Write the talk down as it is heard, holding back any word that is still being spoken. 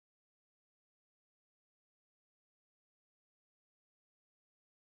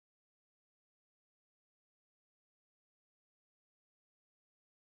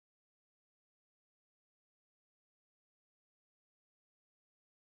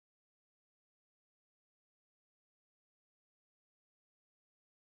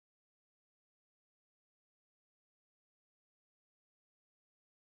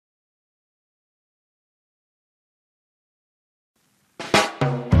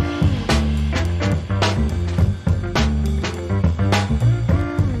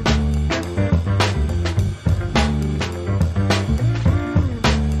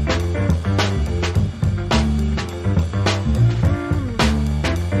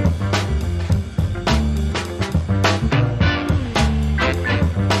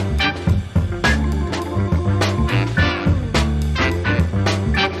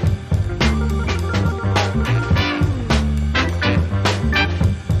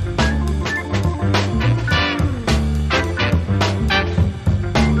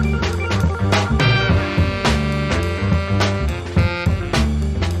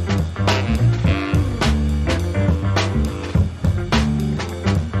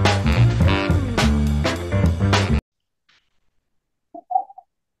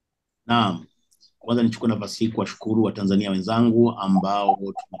Naam, kwanza nichukue nafasi hii kuwashukuru Watanzania wenzangu ambao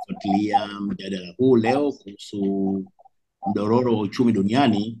tunafuatilia mjadala huu leo kuhusu mdororo wa uchumi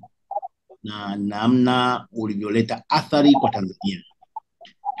duniani na namna ulivyoleta athari kwa Tanzania.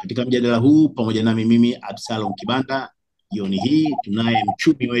 Katika mjadala huu pamoja nami mimi Absalom Kibanda, jioni hii tunaye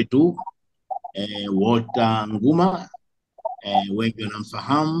mchumi wetu Walter Nguma, wengi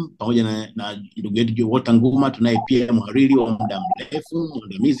wanamfahamu, pamoja na ndugu yetu Walter Nguma. Tunaye pia mhariri wa muda mrefu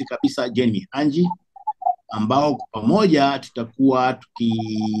mwandamizi kabisa Jenny Anji, ambao kwa pamoja tutakuwa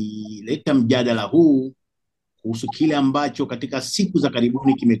tukileta mjadala huu kuhusu kile ambacho katika siku za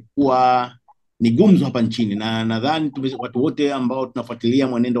karibuni kimekuwa ni gumzo hapa nchini, na nadhani watu wote ambao tunafuatilia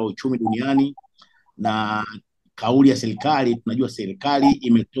mwenendo wa uchumi duniani na kauli ya serikali, tunajua serikali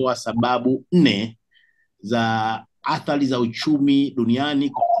imetoa sababu 4 za athari za uchumi duniani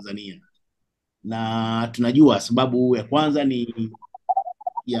kwa Tanzania, na tunajua sababu ya kwanza ni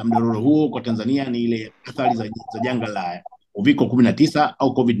ya mdororo huo kwa Tanzania ni ile athari za janga la uviko 19 au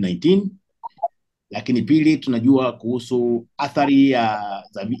COVID-19. Lakini pili, tunajua kuhusu athari ya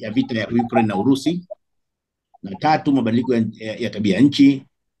vita ya Ukraine na Urusi, na tatu, mabadiliko ya tabia nchi,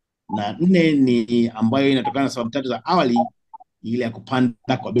 na 4 ni ambayo inatokana na sababu 3 za awali, ile ya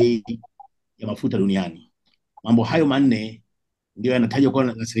kupanda kwa bei ya mafuta duniani. Mambo hayo 4 ndio yanatajwa kwa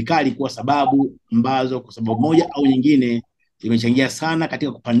na serikali kuwa sababu ambazo kwa sababu moja au nyingine zimechangia sana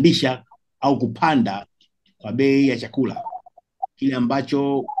katika kupandisha au kupanda kwa bei ya chakula, kile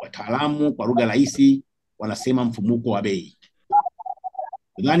ambacho wataalamu kwa lugha rahisi wanasema mfumuko wa bei.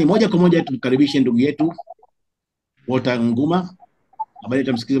 Nadhani moja kwa moja tumkaribishe ndugu yetu Walter Nguma, ambaye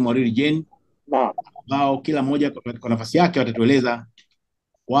tutamsikiliza mhariri Jane, ambao kila mmoja kwa nafasi yake watatueleza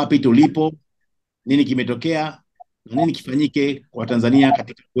wapi tulipo, nini kimetokea na nini kifanyike kwa Tanzania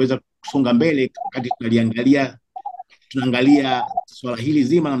katika kuweza kusonga mbele wakati tunaangalia swala hili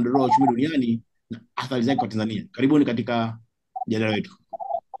zima la mdororo wa uchumi duniani na athari zake kwa Tanzania. Karibuni katika mjadala wetu.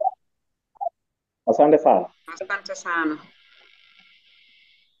 Asante sana. Asante sana.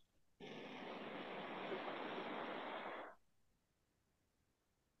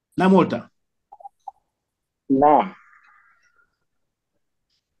 Naam, Walter. Naam.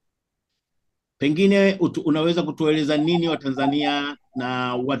 Pengine unaweza kutueleza nini wa Tanzania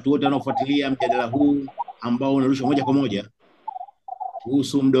na watu wote wanaofuatilia mjadala huu ambao unarushwa moja kwa moja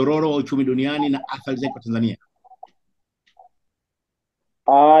kuhusu mdororo wa uchumi duniani na athari zake kwa Tanzania?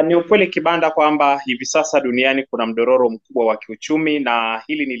 Ni ukweli Kibanda kwamba hivi sasa duniani kuna mdororo mkubwa wa kiuchumi, na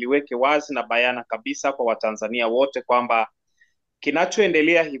hili niliweke wazi na bayana kabisa kwa Watanzania wote kwamba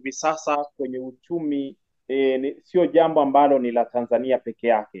kinachoendelea hivi sasa kwenye uchumi sio jambo ambalo ni la Tanzania peke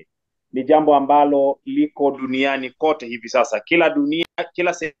yake. Ni jambo ambalo liko duniani kote hivi sasa. Kila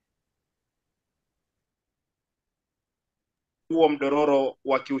huo mdororo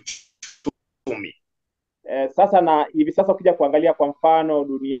wa kiuchumi. Sasa na hivi sasa ukija kuangalia kwa mfano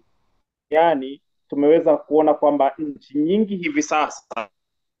duniani, tumeweza kuona kwamba nchi nyingi hivi sasa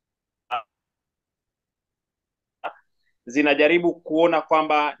zinajaribu kuona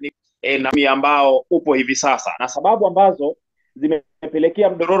kwamba ni ambao upo hivi sasa, na sababu ambazo zimepelekea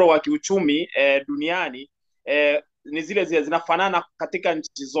mdororo wa kiuchumi duniani ni zile zinafanana katika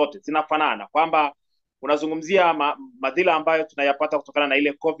nchi zote, zinafanana kwamba unazungumzia madhila ambayo tunayapata kutokana na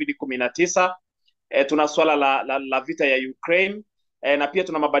ile COVID-19. Tuna swala la vita ya Ukraine, na pia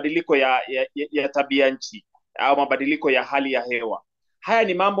tuna mabadiliko ya tabia nchi au mabadiliko ya hali ya hewa. Haya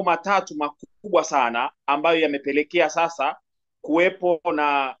ni mambo matatu makubwa sana ambayo yamepelekea sasa kuwepo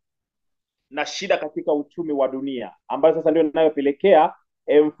na shida katika uchumi wa dunia, ambayo sasa ndio inayopelekea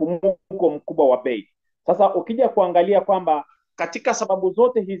mfumuko mkubwa wa bei. Sasa ukija kuangalia kwamba katika sababu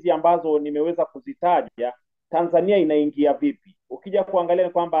zote hizi ambazo nimeweza kuzitaja, Tanzania inaingia vipi? Ukija kuangalia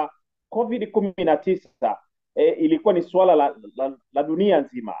kwamba COVID-19 ilikuwa ni suala la dunia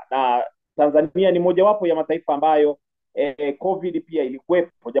nzima, na Tanzania ni mojawapo ya mataifa ambayo COVID pia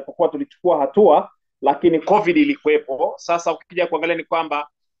ilikuwepo, japokuwa tulichukua hatua, lakini COVID ilikuwepo. Sasa ukija kuangalia ni kwamba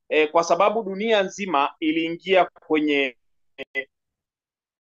kwa sababu dunia nzima iliingia kwenye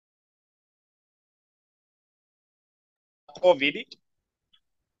COVID,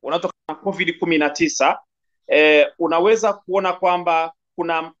 unatoka na COVID-19, unaweza kuona kwamba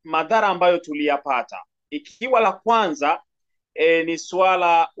kuna madhara ambayo tuliyapata. Ikiwa la kwanza ni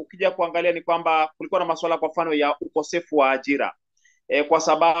swala, ukija kuangalia ni kwamba kulikuwa na masuala kwa mfano ya ukosefu wa ajira, kwa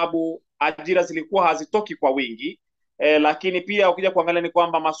sababu ajira zilikuwa hazitoki kwa wingi, lakini pia ukija kuangalia ni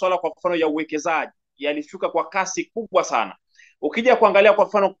kwamba masuala kwa mfano ya uwekezaji yalishuka kwa kasi kubwa sana. Ukija kuangalia kwa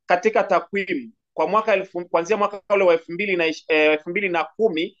mfano katika takwimu kwa kuanzia mwaka ule wa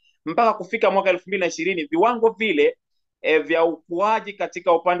 2010 mpaka kufika mwaka 2020, viwango vile vya ukuaji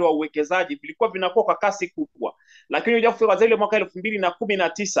katika upande wa uwekezaji vilikuwa vinakuwa kwa kasi kubwa, lakini uja kufika ile mwaka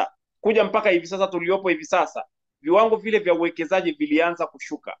 2019 kuja mpaka hivi sasa tuliopo hivi sasa, viwango vile vya uwekezaji vilianza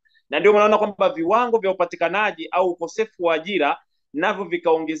kushuka, na ndio unaona kwamba viwango vya upatikanaji au ukosefu wa ajira navyo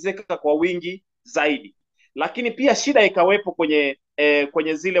vikaongezeka kwa wingi zaidi. Lakini pia shida ikawepo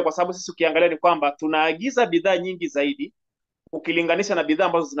kwenye zile, kwa sababu sisi ukiangalia ni kwamba tunaagiza bidhaa nyingi zaidi ukilinganisha na bidhaa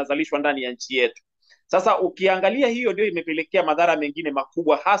ambazo zinazalishwa ndani ya nchi yetu. Sasa ukiangalia, hiyo ndio imepelekea madhara mengine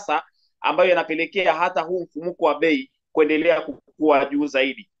makubwa, hasa ambayo yanapelekea hata huu mfumuko wa bei kuendelea kukua juu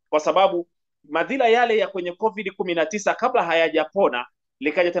zaidi, kwa sababu madhila yale ya kwenye COVID-19 kabla hayajapona,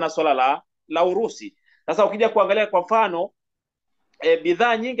 likaja tena swala la Urusi. Sasa ukija kuangalia kwa mfano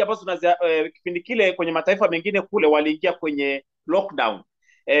bidhaa nyingi ambazo kipindi kile kwenye mataifa mengine kule waliingia kwenye lockdown.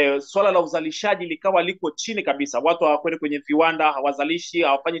 Swala la uzalishaji likawa liko chini kabisa, watu hawakwenda kwenye viwanda, hawazalishi,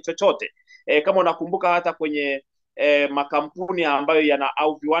 hawafanyi chochote. Kama unakumbuka hata kwenye makampuni ambayo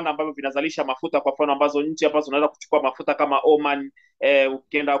au viwanda ambavyo vinazalisha mafuta, kwa mfano ambazo nchi ambazo zinaweza kuchukua mafuta kama Oman,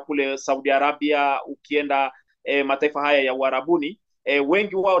 ukienda kule Saudi Arabia, ukienda mataifa haya ya Uarabuni,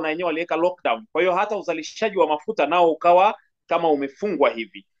 wengi wao na wenyewe waliweka lockdown. Kwa hiyo hata uzalishaji wa mafuta nao ukawa kama umefungwa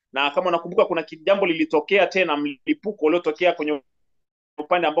hivi. Na kama unakumbuka, kuna jambo lilitokea tena, mlipuko uliotokea kwenye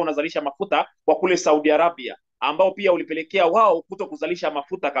upande ambao unazalisha mafuta kwa kule Saudi Arabia, ambao pia ulipelekea wao kuto kuzalisha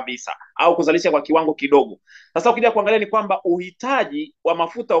mafuta kabisa au kuzalisha kwa kiwango kidogo. Sasa ukija kuangalia ni kwamba uhitaji wa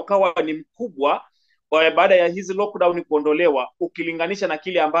mafuta ukawa ni mkubwa baada ya hizi lockdown kuondolewa ukilinganisha na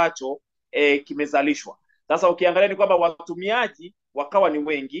kile ambacho kimezalishwa. Sasa ukiangalia ni kwamba watumiaji wakawa ni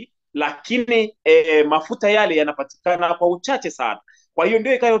wengi, lakini mafuta yale yanapatikana kwa uchache sana. Kwa hiyo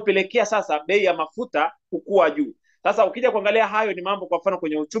ndio ikayopelekea sasa bei ya mafuta kukua juu. Sasa ukija kuangalia, hayo ni mambo kwa mfano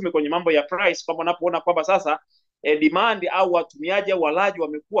kwenye uchumi, kwenye mambo ya price, kwamba unapoona kwamba sasa demand au watumiaji au walaji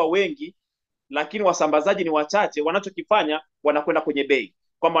wamekuwa wengi, lakini wasambazaji ni wachache, wanachokifanya wanakwenda kwenye bei,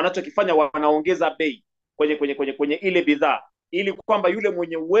 kwamba wanachokifanya wanaongeza bei kwenye ile bidhaa, ili kwamba yule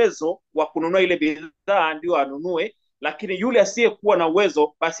mwenye uwezo wa kununua ile bidhaa ndio anunue, lakini yule asiyekuwa na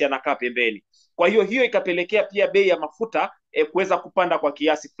uwezo basi anakaa pembeni. Kwa hiyo ikapelekea pia bei ya mafuta kuweza kupanda kwa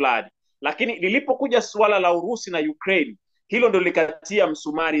kiasi fulani. Lakini lilipokuja suala la Urusi na Ukraine, hilo ndio likatia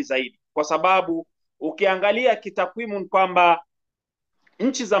msumari zaidi, kwa sababu ukiangalia kitakwimu kwamba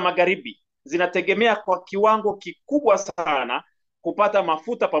nchi za magharibi zinategemea kwa kiwango kikubwa sana kupata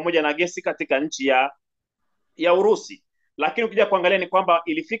mafuta pamoja na gesi katika nchi ya Urusi. Lakini ukija kuangalia ni kwamba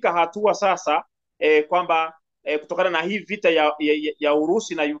ilifika hatua sasa kwamba kutokana na hii vita ya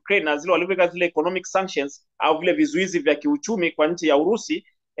Urusi na Ukraine na zile walivyoweka zile economic sanctions au vile vizuizi vya kiuchumi kwa nchi ya Urusi,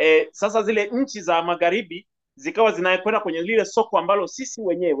 sasa zile nchi za magharibi zikawa zinakwenda kwenye lile soko ambalo sisi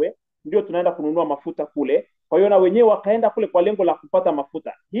wenyewe ndio tunaenda kununua mafuta kule. Kwa hiyo na wenyewe wakaenda kule kwa lengo la kupata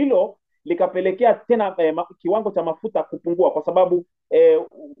mafuta. Hilo likapelekea tena kiwango cha mafuta kupungua, kwa sababu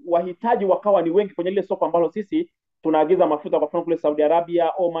wahitaji wakawa ni wengi kwenye lile soko ambalo sisi tunaagiza mafuta, kwa mfano kule Saudi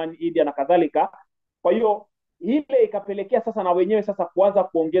Arabia, Oman, India na kadhalika. Kwa hiyo ile ikapelekea sasa na wenyewe sasa kuanza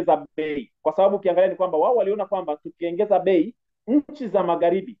kuongeza bei, kwa sababu ukiangalia ni kwamba wao waliona kwamba tukiongeza bei nchi za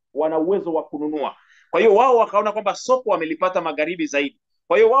magharibi wana uwezo wa kununua. Kwa hiyo wao wakaona kwamba soko wamelipata magharibi zaidi.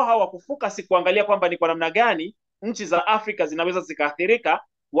 Kwa hiyo wao hawakufocus kuangalia kwamba ni kwa namna gani nchi za Afrika zinaweza zikaathirika.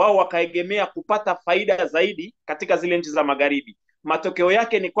 Wao wakaegemea kupata faida zaidi katika zile nchi za magharibi. Matokeo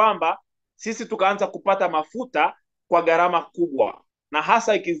yake ni kwamba sisi tukaanza kupata mafuta kwa gharama kubwa, na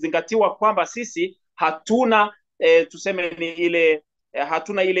hasa ikizingatiwa kwamba sisi hatuna tuseme ni ile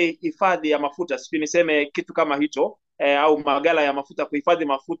hatuna ile hifadhi ya mafuta, sisi niseme kitu kama hicho au magala ya mafuta kuhifadhi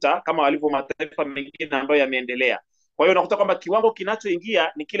mafuta kama walivyo mataifa mengine ambayo yameendelea. Kwa hiyo unakuta kwamba kiwango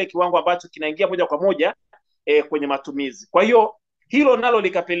kinachoingia ni kile kiwango ambacho kinaingia moja kwa moja kwenye matumizi. Kwa hiyo hilo nalo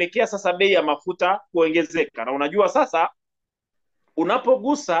likapelekea sasa bei ya mafuta kuongezeka. Na unajua sasa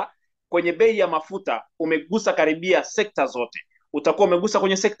unapogusa kwenye bei ya mafuta umegusa karibia sekta zote. Utakuwa umegusa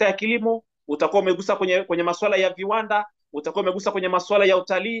kwenye sekta ya kilimo, utakuwa umegusa kwenye masuala ya viwanda, utakuwa umegusa kwenye masuala ya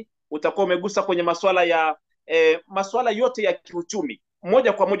utalii, utakuwa umegusa kwenye masuala ya masuala yote ya kiuchumi.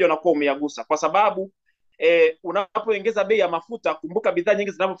 Moja kwa moja unakuwa umeyagusa, kwa sababu unapoongeza bei ya mafuta, kumbuka bidhaa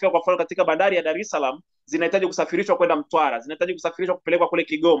nyingi zinapofika kwa mfano katika bandari ya Dar es Salaam zinahitaji kusafirishwa kwenda Mtwara, zinahitaji kusafirishwa kupelekwa kule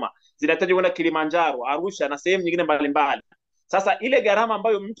Kigoma, zinahitaji kwenda Kilimanjaro, Arusha na sehemu nyingine mbalimbali. Sasa ile gharama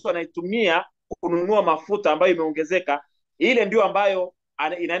ambayo mtu anaitumia kununua mafuta ambayo imeongezeka, ile ndio ambayo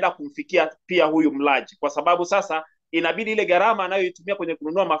inaenda kumfikia pia huyu mlaji, kwa sababu sasa inabidi ile gharama anayoitumia kwenye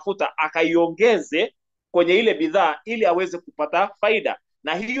kununua mafuta akaiongeze kwenye ile bidhaa ili aweze kupata faida.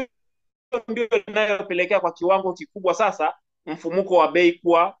 Na hiyo ndio inayopelekea kwa kiwango kikubwa sasa mfumuko wa bei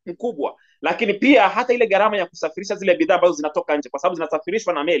kuwa mkubwa. lakini pia hata ile gharama ya kusafirisha zile bidhaa ambazo zinatoka nje, kwa sababu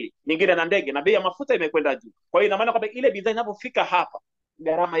zinasafirishwa na meli nyingine na ndege, na bei ya mafuta imekwenda juu. Kwa hiyo ina maana kwamba ile bidhaa inapofika hapa,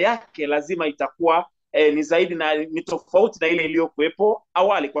 gharama yake lazima itakuwa ni zaidi na ni tofauti na ile iliyokuwepo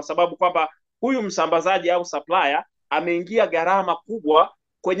awali, kwa sababu kwamba huyu msambazaji au supplier ameingia gharama kubwa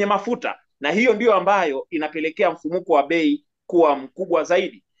kwenye mafuta, na hiyo ndiyo ambayo inapelekea mfumuko wa bei kuwa mkubwa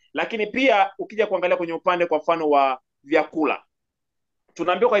zaidi. Lakini pia ukija kuangalia kwenye upande kwa mfano wa vyakula,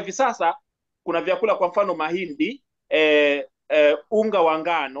 tunaambiwa kwa hivi sasa kuna vyakula kwa mfano mahindi, unga wa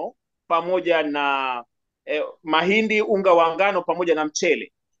ngano pamoja na mahindi, unga wa ngano pamoja na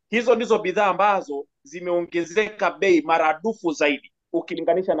mchele. Hizo ndizo bidhaa ambazo zimeongezeka bei maradufu zaidi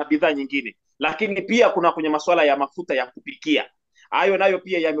ukilinganisha na bidhaa nyingine. Lakini pia kuna kwenye masuala ya mafuta ya kupikia, hayo nayo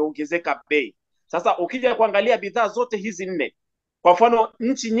pia yameongezeka bei. Sasa ukija kuangalia bidhaa zote hizi nne, kwa mfano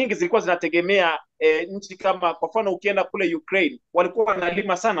nchi nyingi zilikuwa zinategemea nchi kama kwa mfano ukienda kule Ukraine walikuwa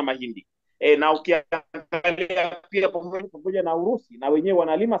wanalima sana mahindi, na ukiangalia pia pamoja na Urusi na wenyewe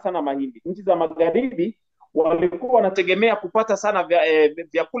wanalima sana mahindi. Nchi za magharibi walikuwa wanategemea kupata sana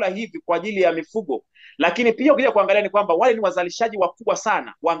vyakula hivi kwa ajili ya mifugo. Lakini pia ukija kuangalia ni kwamba wale ni wazalishaji wakubwa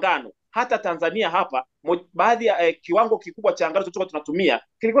sana wa ngano. Hata Tanzania hapa baadhi ya kiwango kikubwa cha ngano tulichokuwa tunatumia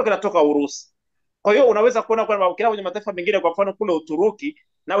kilikuwa kinatoka Urusi. Kwa hiyo unaweza kuona kwamba ukienda kwenye mataifa mengine, kwa mfano kule Uturuki,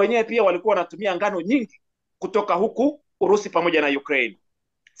 na wenyewe pia walikuwa wanatumia ngano nyingi kutoka huku Urusi pamoja na Ukraine.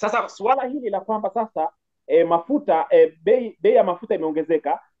 Sasa suala hili la kwamba sasa mafuta bei ya mafuta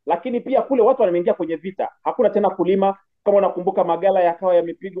imeongezeka, lakini pia kule watu wameingia kwenye vita, hakuna tena kulima. Kama unakumbuka magala yakawa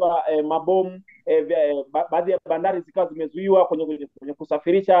yamepigwa mabomu, baadhi ya bandari zikawa zimezuiwa kwenye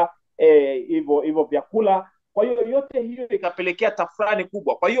kusafirisha hivyo vyakula. Kwa hiyo yote hiyo ikapelekea tafrani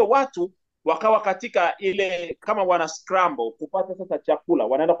kubwa. Kwa hiyo watu wakawa katika ile kama wana scramble kupata sasa chakula,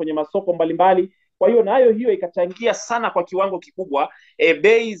 wanaenda kwenye masoko mbalimbali. Kwa hiyo nayo hiyo ikachangia sana kwa kiwango kikubwa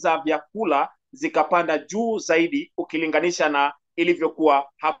bei za vyakula zikapanda juu zaidi ukilinganisha na ilivyokuwa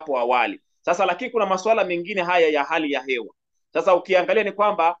hapo awali. Sasa lakini kuna masuala mengine haya ya hali ya hewa. Sasa ukiangalia ni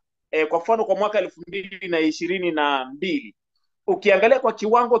kwamba kwa mfano kwa mwaka 2022 ukiangalia kwa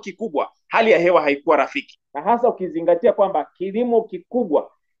kiwango kikubwa hali ya hewa haikuwa rafiki, na hasa ukizingatia kwamba kilimo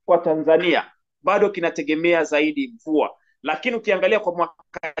kikubwa kwa Tanzania bado kinategemea zaidi mvua. Lakini ukiangalia kwa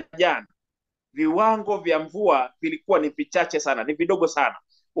mwaka jana viwango vya mvua vilikuwa ni vichache sana, ni vidogo sana.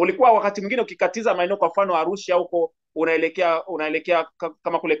 Ulikuwa wakati mwingine ukikatiza maeneo kwa mfano Arusha huko unaelekea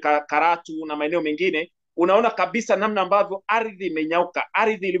kama kule Karatu na maeneo mengine, unaona kabisa namna ambavyo ardhi imenyauka,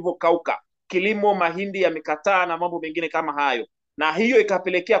 ardhi ilivyokauka, kilimo mahindi yamekataa na mambo mengine kama hayo. Na hiyo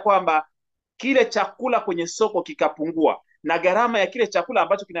ikapelekea kwamba kile chakula kwenye soko kikapungua, na gharama ya kile chakula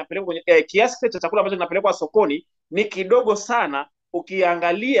ambacho kinapelekwa kwenye kiasi cha chakula ambacho kinapelekwa sokoni ni kidogo sana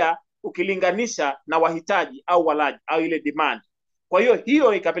ukilinganisha na wahitaji au walaji au ile demand. Kwa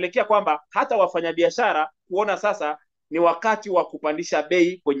hiyo ikapelekea kwamba hata wafanyabiashara kuona sasa ni wakati wa kupandisha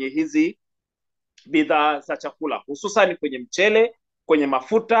bei kwenye hizi bidhaa za chakula, hususan kwenye mchele, kwenye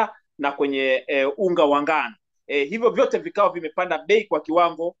mafuta na kwenye unga wa ngano. Hivyo vyote vikawa vimepanda bei kwa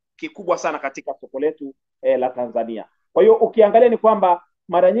kiwango kikubwa sana katika soko letu la Tanzania. Kwa hiyo ukiangalia ni kwamba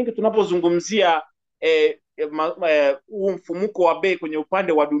mara nyingi tunapozungumzia mfumuko wa bei kwenye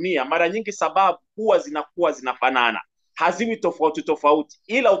upande wa dunia, mara nyingi sababu huwa zinakuwa zinafanana, haziwi tofauti,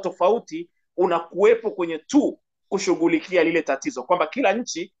 ila utofauti unakuwepo kwenye tu kushughulikia lile tatizo, kwamba kila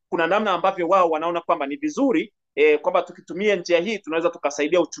nchi kuna namna ambavyo wao wanaona kwamba ni vizuri kwamba tukitumia njia hii tunaweza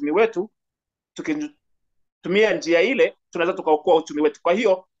tukasaidia uchumi wetu, tukitumia njia ile tunaweza tukaokoa uchumi wetu. Kwa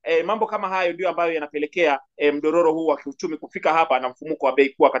hiyo mambo kama hayo ndio ambayo yanapelekea mdororo huu wa kiuchumi kufika hapa na mfumuko wa bei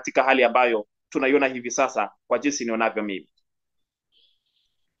kuwa katika hali ambayo tunaiona hivi sasa kwa jinsi nionavyo mimi.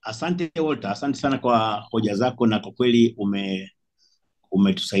 Asante Walter, asante sana kwa hoja zako, na kwa kweli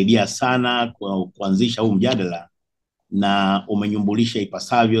umetusaidia sana kuanzisha huu mjadala na umenyumbulisha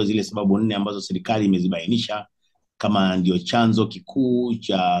ipasavyo zile sababu nne ambazo serikali imezibainisha kama ndio chanzo kikuu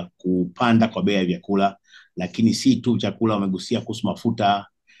cha kupanda kwa bei ya vyakula. Lakini si tu chakula, umegusia kuhusu mafuta,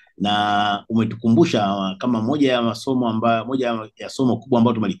 na umetukumbusha kama moja ya somo kubwa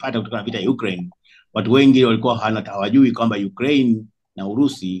ambayo tumelipata kutokana na vita ya Ukraine. Watu wengi walikuwa hawajui kwamba Ukraine na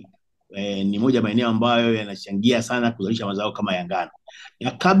Urusi ni moja ya maeneo ambayo yanachangia sana kuzalisha mazao kama ya ngano.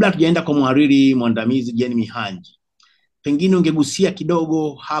 Na kabla tujaenda kwa mhariri mwandamizi Jeni Mihanji, pengine ungegusia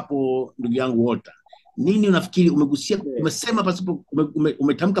kidogo hapo, ndugu yangu Walter, nini unafikiri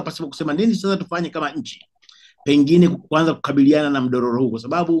umetamka pasipo kusema nini sasa tufanye kama nchi pengine kuanza kukabiliana na mdororo huu? Kwa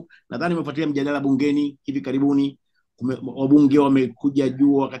sababu nadhani umefuatilia mjadala bungeni hivi karibuni, wabunge wamekuja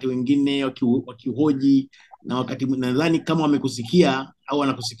juu wakati wengine wakihoji, na wakati nadhani kama wamekusikia au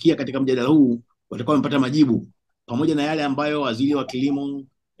wanakusikia katika mjadala huu watakuwa wamepata majibu, pamoja na yale ambayo waziri wa kilimo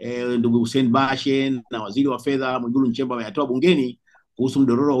ndugu Hussein Bashe na waziri wa fedha Mwigulu Nchemba wameyatoa bungeni kuhusu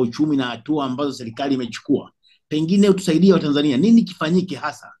mdororo wa uchumi na hatua ambazo serikali imechukua. Pengine utusaidie Watanzania, nini kifanyike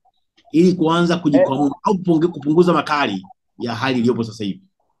hasa ili kuanza kujikwamua au kupunguza makali ya hali iliyopo sasa hivi?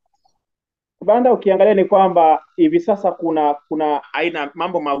 Banda, ukiangalia ni kwamba hivi sasa kuna aina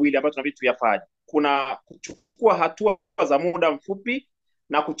mambo mawili ambayo tunabidi tuyafanye. Kuna kuchukua hatua za muda mfupi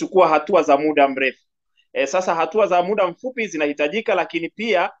na kuchukua hatua za muda mrefu. Sasa hatua za muda mfupi zinahitajika, lakini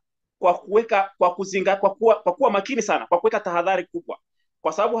pia kwa kuwa makini sana, kwa kuweka tahadhari kubwa,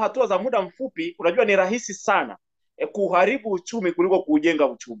 kwa sababu hatua za muda mfupi, unajua ni rahisi sana kuharibu uchumi kuliko kuujenga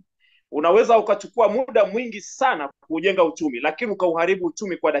uchumi. Unaweza ukachukua muda mwingi sana kujenga uchumi, lakini ukauharibu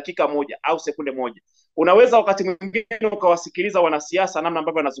uchumi kwa dakika moja au sekunde moja. Unaweza wakati mwingine ukawasikiliza wanasiasa namna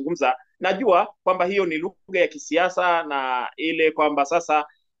ambavyo wanazungumza. Najua kwamba hiyo ni lugha ya kisiasa na ile kwamba sasa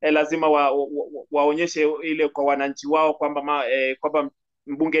lazima waonyeshe ile kwa wananchi wao kwamba kwamba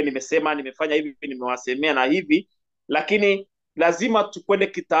mbunge nimefanya hivi, nimewasemea na hivi, lakini lazima tukwende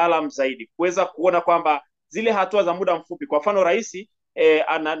kitaalam zaidi kuweza kuona kwamba zile hatua za muda mfupi, kwa mfano rais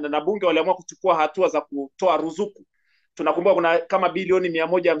na bunge waliamua kuchukua hatua za kutoa ruzuku. Tunakumbuka kuna kama bilioni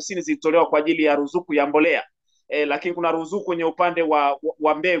 150 zilitolewa kwa ajili ya ruzuku ya mbolea, lakini kuna ruzuku kwenye upande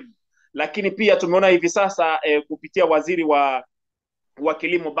wa mbegu, lakini pia tumeona hivi sasa kupitia waziri wa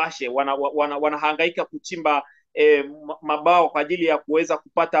kilimo Bashe wanahangaika kuchimba mabao kwa ajili ya kuweza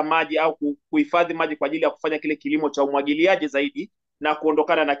kupata maji au kuhifadhi maji kwa ajili ya kufanya kile kilimo cha umwagiliaji zaidi na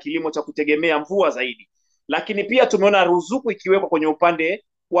kuondokana na kilimo cha kutegemea mvua zaidi. Lakini pia tumeona ruzuku ikiwekwa kwenye upande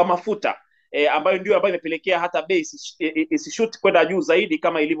wa mafuta ambayo imepelekea hata bei isishuti kwenda juu zaidi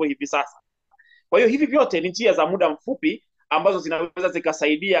kama ilivyo hivi sasa. Kwa hiyo hivi vyote ni njia za muda mfupi ambazo zinaweza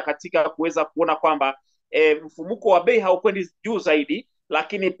zikasaidia katika kuweza kuona kwamba mfumuko wa bei haukwendi juu zaidi,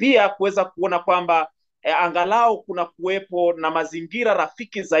 lakini pia kuweza kuona kwamba angalau kuna kuwepo na mazingira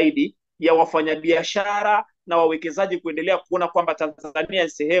rafiki zaidi ya wafanyabiashara na wawekezaji kuendelea kuona kwamba Tanzania ni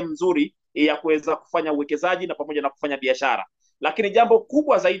sehemu nzuri ya kuweza kufanya uwekezaji na pamoja na kufanya biashara. Lakini jambo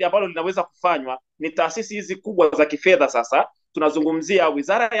kubwa zaidi ambalo linaweza kufanywa ni taasisi hizi kubwa za kifedha. Sasa tunazungumzia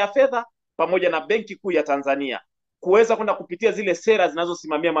Wizara ya Fedha pamoja na Benki Kuu ya Tanzania kuweza kwenda kupitia zile sera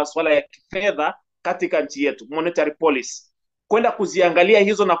zinazosimamia masuala ya kifedha katika nchi yetu, monetary policy, kwenda kuziangalia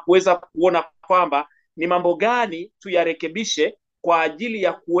hizo na kuweza kuona kwamba ni mambo gani tuyarekebishe kwa ajili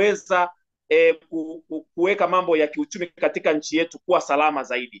ya kuweza kuweka mambo ya kiuchumi katika nchi yetu kuwa salama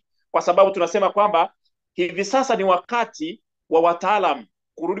zaidi, kwa sababu tunasema kwamba hivi sasa ni wakati wa wataalam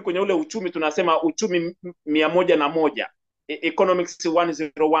kurudi kwenye ule uchumi, tunasema uchumi 101, economics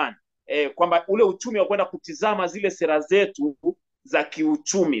 101, kwamba ule uchumi wa kwenda kutizama zile sera zetu za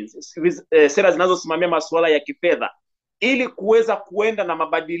kiuchumi, sera zinazosimamia masuala ya kifedha, ili kuweza kuenda na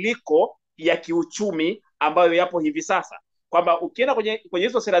mabadiliko ya kiuchumi ambayo yapo hivi sasa. Kwamba ukienda kwenye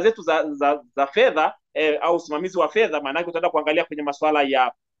hizo sera zetu za fedha au usimamizi wa fedha, maana yake utaenda kuangalia kwenye masuala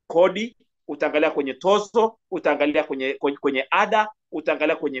ya kodi, utaangalia kwenye tozo, utaangalia kwenye ada,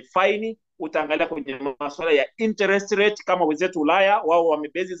 utaangalia kwenye faini, utaangalia kwenye masuala ya interest rate. Kama wenzetu Ulaya, wao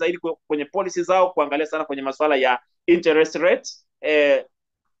wamebezi zaidi kwenye policy zao kuangalia sana kwenye masuala ya interest rate,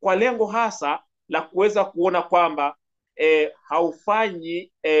 kwa lengo hasa la kuweza kuona kwamba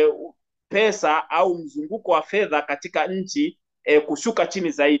haufanyi pesa au mzunguko wa fedha katika nchi kushuka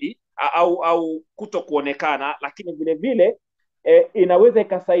chini zaidi au kuto kuonekana, lakini vile vile inaweza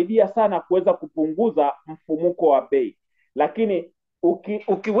ikasaidia sana kuweza kupunguza mfumuko wa bei. Lakini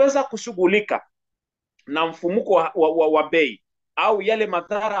ukiweza kushughulika na mfumuko wa bei au yale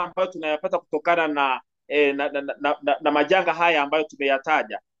madhara ambayo tunayapata kutokana na majanga haya ambayo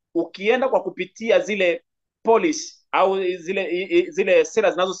tumeyataja, ukienda kwa kupitia zile policy au zile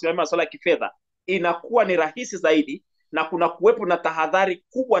sera zinazosimamia masuala ya kifedha, inakuwa ni rahisi zaidi na kuna kuwepo na tahadhari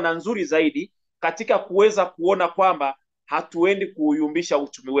kubwa na nzuri zaidi katika kuweza kuona kwamba hatuendi kuuyumbisha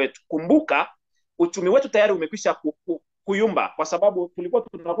uchumi wetu. Kumbuka uchumi wetu tayari umekwisha kuyumba, kwa sababu tulikuwa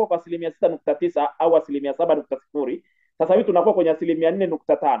tunakuwa kwa 6.9 au 7.0. Sasa hivi tunakuwa kwenye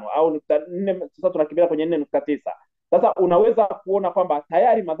 4.5 au 4, sasa tunakimbia kwenye 4.9. Sasa unaweza kuona kwamba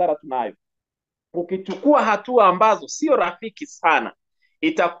tayari madhara tunayo. Ukichukua hatua ambazo sio rafiki sana,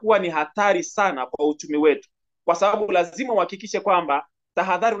 itakuwa ni hatari sana kwa uchumi wetu, kwa sababu lazima uhakikishe kwamba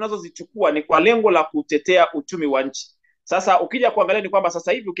tahadhari unazozichukua ni kwa lengo la kutetea uchumi wa nchi. Sasa ukija kuangalia ni kwamba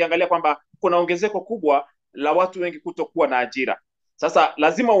sasa hivi ukiangalia kwamba kuna ongezeko kubwa la watu wengi kutokuwa na ajira. Sasa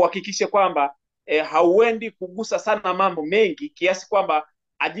lazima uhakikishe kwamba hauendi kugusa sana mambo mengi kiasi kwamba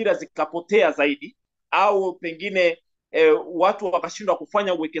ajira zikapotea zaidi, au pengine watu wakashindwa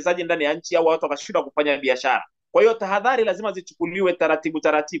kufanya uwekezaji ndani ya nchi, au watu wakashindwa kufanya biashara. Kwa hiyo tahadhari lazima zichukuliwe taratibu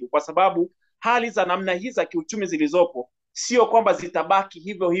taratibu, kwa sababu hali za namna hii za kiuchumi zilizopo sio kwamba zitabaki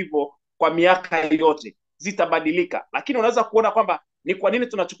hivyo hivyo kwa miaka yote, zitabadilika. Lakini unaweza kuona kwamba ni kwa nini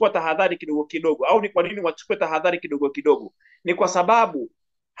tunachukua tahadhari kidogo kidogo, au ni kwa nini wachukue tahadhari kidogo kidogo? Ni kwa sababu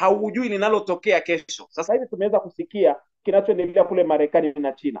haujui linalotokea kesho. Sasa hivi tumeweza kusikia kinachoendelea kule Marekani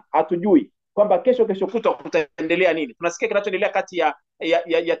na China, hatujui kwamba kesho kutwa kutaendelea nini. Tunasikia kinachoendelea kati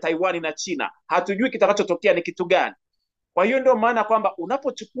ya Taiwan na China, hatujui kitakachotokea ni kitu gani. Kwa hiyo ndio maana kwamba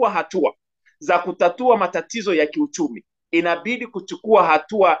unapochukua hatua za kutatua matatizo ya kiuchumi, inabidi kuchukua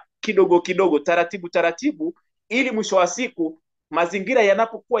hatua kidogo kidogo, taratibu taratibu, ili mwisho wa siku mazingira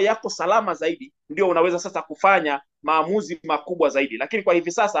yanapokuwa yako salama zaidi, ndio unaweza sasa kufanya maamuzi makubwa zaidi. Lakini kwa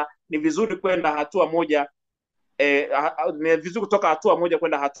hivi sasa ni vizuri kwenda hatua moja, ni vizuri kutoka hatua moja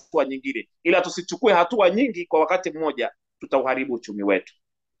kwenda hatua nyingine, ila tusichukue hatua nyingi kwa wakati mmoja, tutauharibu uchumi wetu.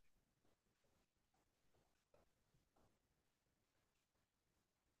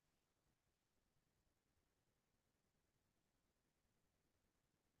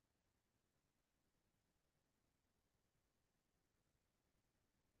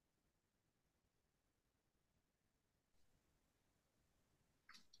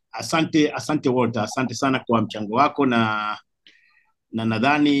 Asante Walter, asante sana kwa mchango wako, na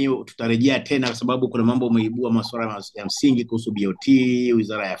nadhani tutarejea tena kwa sababu kuna mambo umeibua, masuala ya msingi kuhusu BOT,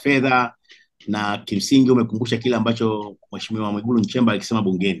 Wizara ya Fedha, na kimsingi umekumbusha kile ambacho Mheshimiwa Mwigulu Nchemba alisema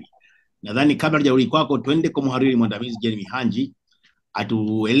bungeni. Nadhani kabla hajarudi kwako, twende kwa mhariri mwandamizi Jane Mihanji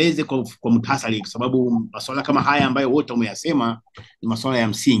atueleze kwa muhtasari, kwa sababu masuala kama haya ambayo wote umeyasema ni masuala ya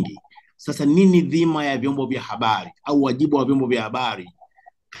msingi. Sasa nini dhima ya vyombo vya habari au wajibu wa vyombo vya habari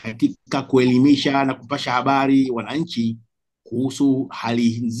katika kuelimisha na kupasha habari wananchi kuhusu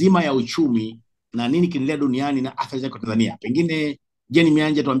hali nzima ya uchumi na nini kinaendelea duniani na athari zake kwa Tanzania? Pengine Jane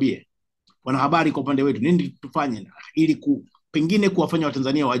Mihanji tuambie, wanahabari kwa upande wetu, nini tufanye ili pengine kuwafanya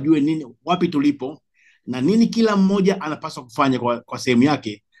Watanzania wajue nini, wapi tulipo na nini kila mmoja anapaswa kufanya kwa sehemu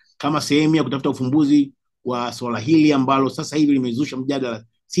yake, kama sehemu ya kutafuta ufumbuzi wa swala hili ambalo sasa hivi limezusha mjadala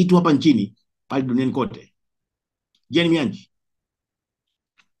si tu hapa nchini, bali duniani kote. Jane Mihanji.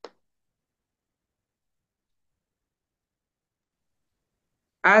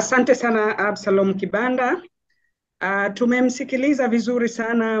 Asante sana Absalom Kibanda. Tumemsikiliza vizuri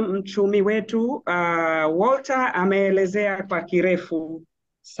sana mchumi wetu Walter, ameelezea kwa kirefu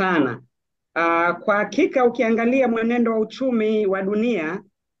sana. Kwa hakika ukiangalia mwenendo wa uchumi wa dunia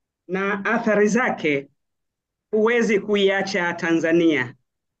na athari zake, huwezi kuiacha Tanzania.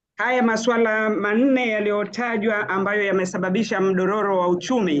 Haya masuala manne yaliyotajwa ambayo yamesababisha mdororo wa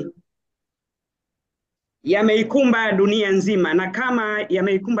uchumi yameikumba dunia nzima, na kama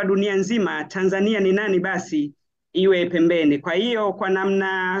yameikumba dunia nzima, Tanzania ni nani basi iwe pembeni? Kwa hiyo kwa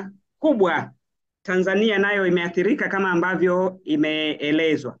namna kubwa Tanzania nayo imeathirika kama ambavyo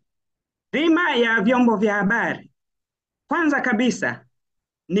imeelezwa. Dhima ya vyombo vya habari, kwanza kabisa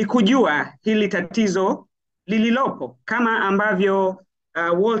ni kujua hili tatizo lililopo kama ambavyo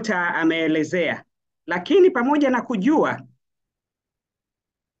Walter ameelezea, lakini pamoja na kujua,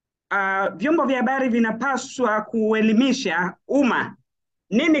 vyombo vya habari vinapaswa kuelimisha umma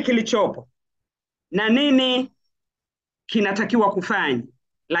nini kilichopo na nini kinatakiwa kufanya,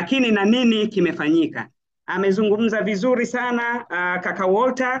 lakini na nini kimefanyika. Amezungumza vizuri sana kaka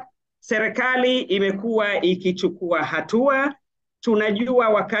Walter. Serikali imekuwa ikichukua hatua. Tunajua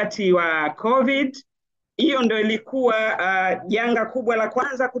wakati wa COVID, hiyo ndio ilikuwa janga kubwa la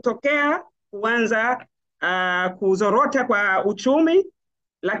kwanza kutokea, kuanza kuzorota kwa uchumi,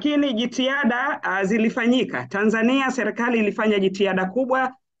 lakini jitihada zilifanyika. Tanzania, serikali ilifanya jitihada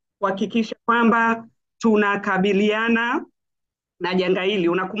kubwa kuhakikisha kwamba tunakabiliana na janga hili.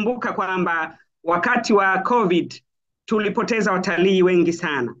 Unakumbuka kwamba wakati wa COVID tulipoteza watalii wengi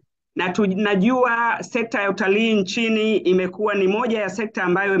sana, na tunajua sekta ya utalii nchini imekuwa ni moja ya sekta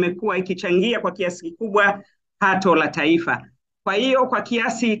ambayo imekuwa ikichangia kwa kiasi kikubwa pato la taifa. Kwa hiyo kwa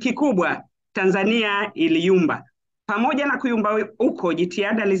kiasi kikubwa Tanzania iliyumba. Pamoja na kuyumba huko,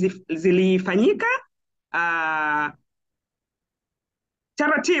 jitihada zilifanyika.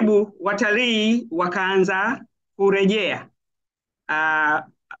 Taratibu watalii wakaanza kurejea.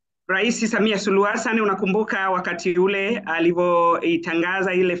 Rais Samia Suluhu Hassan, unakumbuka wakati ule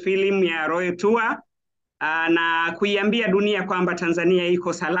alivyoitangaza ile filamu ya Royal Tour na kuiambia dunia kwamba Tanzania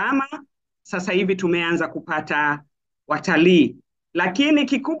iko salama. Sasa hivi tumeanza kupata watalii. Lakini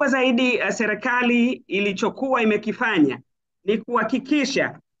kikubwa zaidi serikali ilichokuwa imekifanya ni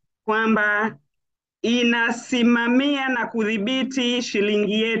kuhakikisha kwamba inasimamia na kudhibiti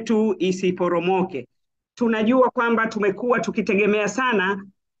shilingi yetu isiporomoke. Tunajua kwamba tumekuwa tukitegemea sana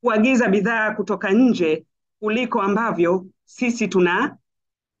kuagiza bidhaa kutoka nje kuliko ambavyo sisi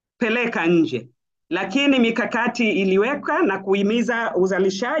tunapeleka nje. lakini mikakati iliweka na kuhimiza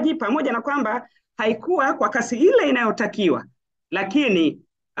uzalishaji, pamoja na kwamba haikuwa kwa kasi ile inayotakiwa, lakini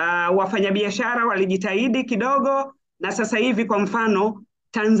wafanyabiashara walijitahidi kidogo, na sasa hivi kwa mfano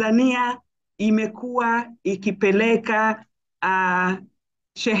Tanzania imekuwa ikipeleka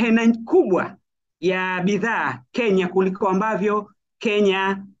shehena kubwa ya bidhaa Kenya kuliko ambavyo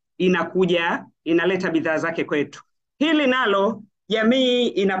Kenya inakuja inaleta bidhaa zake kwetu. Hili nalo jamii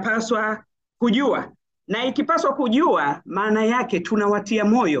inapaswa kujua, na ikipaswa kujua, maana yake tunawatia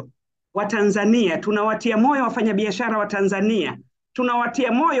moyo wa Tanzania, tunawatia moyo wafanyabiashara wa Tanzania,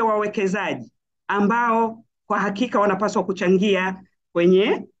 tunawatia moyo wawekezaji ambao kwa hakika wanapaswa kuchangia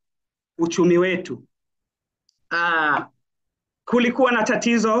kwenye uchumi wetu. Kulikuwa na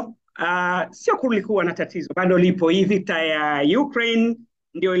tatizo, sio kulikuwa na tatizo, bado lipo. Hii vita ya Ukraine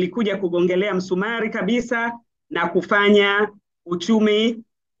ndio ilikuja kugongelea msumari kabisa na kufanya uchumi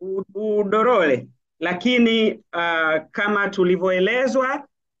udorole, lakini kama tulivyoelezwa,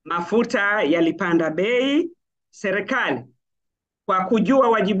 mafuta yalipanda bei. Serikali kwa kujua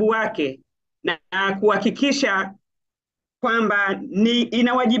wajibu wake na kuhakikisha kwamba ni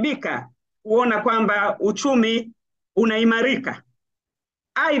inawajibika kuona kwamba uchumi unaimarika,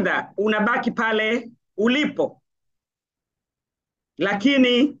 aidha unabaki pale ulipo,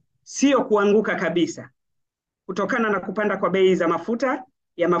 lakini sio kuanguka kabisa. Kutokana na kupanda kwa bei za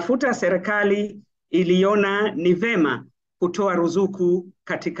mafuta, serikali iliona ni vema kutoa ruzuku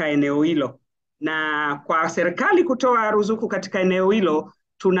katika eneo hilo, na kwa serikali kutoa ruzuku katika eneo hilo,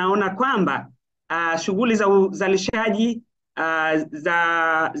 tunaona kwamba shughuli za uzalishaji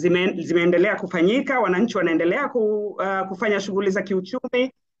zimeendelea kufanyika, wananchi wanaendelea kufanya shughuli za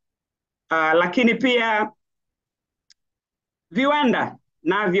kiuchumi, lakini pia viwanda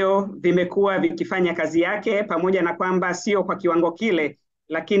navyo vimekuwa vikifanya kazi yake, pamoja na kwamba sio kwa kiwango kile,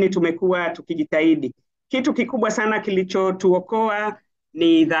 lakini tumekuwa tukijitahidi. Kitu kikubwa sana kilichotuokoa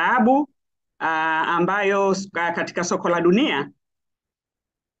ni dhahabu, ambayo katika soko la dunia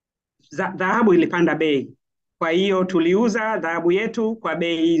dhahabu ilipanda bei. Kwa hiyo tuliuza dhahabu yetu kwa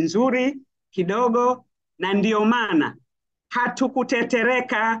bei nzuri kidogo, na ndio maana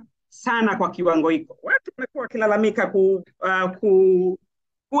hatukutetereka sana kwa kiwango hiko. Watu wamekuwa wakilalamika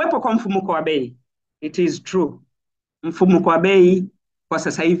kuwepo kwa mfumuko wa bei. It is true. Mfumuko wa bei kwa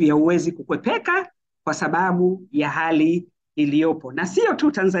sasa hivi hauwezi kukwepeka kwa sababu ya hali iliyopo. Na sio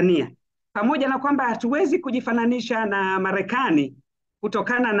tu Tanzania. Pamoja na kwamba hatuwezi kujifananisha na Marekani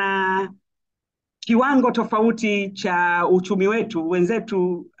kutokana na kiwango tofauti cha uchumi wetu.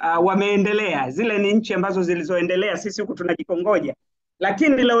 Wenzetu wameendelea, zile ni nchi ambazo zilizoendelea, sisi huku tunajikongoja.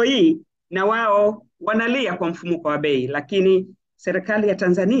 Lakini leo hii na wao wanalia kwa mfumuko wa bei, lakini serikali ya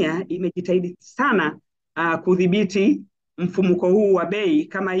Tanzania imejitahidi sana kudhibiti mfumuko huu wa bei,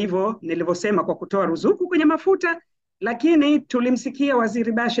 kama hivyo nilivyosema, kwa kutoa ruzuku kwenye mafuta. Lakini tulimsikia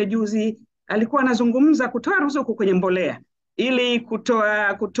Waziri Bashe juzi alikuwa anazungumza kutoa ruzuku kwenye mbolea, ili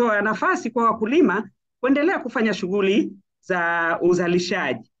kutoa nafasi kwa wakulima kuendelea kufanya shughuli za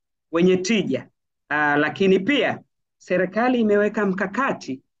uzalishaji wenye tija. Lakini pia serikali imeweka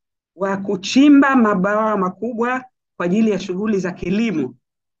mkakati wa kuchimba mabwawa makubwa kwa ajili ya shughuli za kilimo.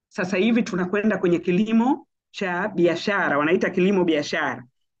 Sasa hivi tunakwenda kwenye kilimo cha biashara, wanaita kilimo biashara.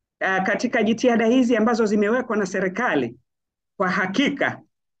 Katika jitihada hizi ambazo zimewekwa na serikali, kwa hakika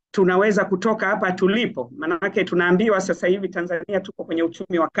tunaweza kutoka hapa tulipo. Maanake tunaambiwa sasa hivi Tanzania tuko kwenye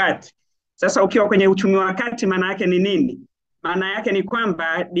uchumi wa kati. Sasa ukiwa kwenye uchumi wa kati, maana yake ni nini? Maana yake ni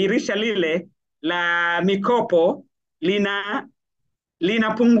kwamba dirisha lile la mikopo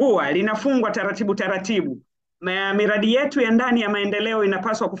linapungua, linafungwa taratibu taratibu. Miradi yetu ya ndani ya maendeleo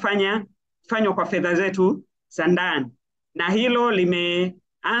inapaswa kufanywa kwa fedha zetu za ndani, na hilo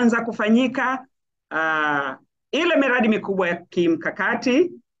limeanza kufanyika. Ile miradi mikubwa ya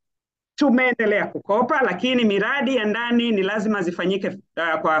kimkakati tumeendelea kukopa, lakini miradi ya ndani ni lazima zifanyike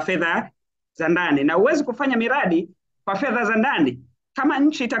kwa fedha za ndani, na huwezi kufanya miradi kwa fedha za ndani kama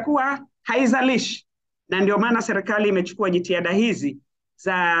nchi itakuwa haizalishi. Na ndio maana serikali imechukua jitihada hizi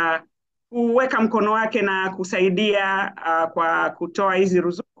za kuweka mkono wake na kusaidia kwa kutoa hizi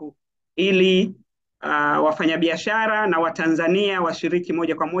ruzuku, ili wafanyabiashara na Watanzania washiriki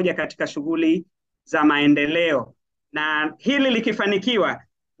moja kwa moja katika shughuli za maendeleo. Na hili likifanikiwa,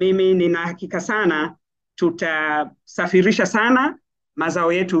 mimi nina hakika sana tutasafirisha sana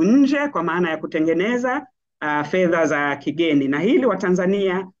mazao yetu nje, kwa maana ya kutengeneza fedha za kigeni. Na hili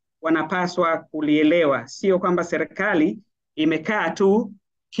Watanzania wanapaswa kulielewa, sio kwamba serikali imekaa tu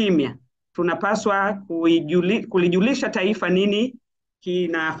kimya. Tunapaswa kulijulisha taifa nini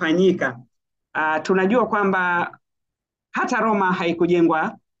kinafanyika. Tunajua kwamba hata Roma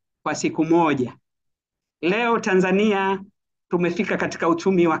haikujengwa kwa siku moja. Leo Tanzania tumefika katika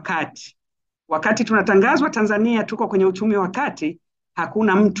uchumi wa kati. Wakati tunatangazwa Tanzania tuko kwenye uchumi wa kati,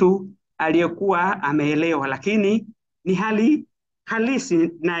 hakuna mtu aliyekuwa ameelewa, lakini ni hali halisi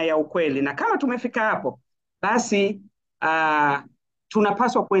na ya ukweli. Na kama tumefika hapo, basi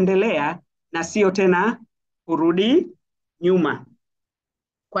tunapaswa kuendelea na sio tena kurudi nyuma.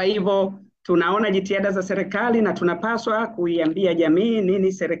 Kwa hivyo tunaona jitihada za serikali na tunapaswa kuiambia jamii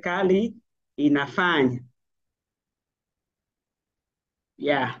nini serikali inafanya.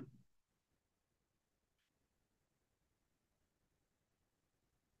 Yeah.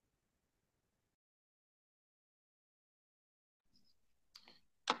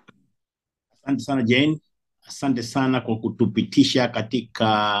 Asante sana Jane, asante sana kwa kutupitisha katika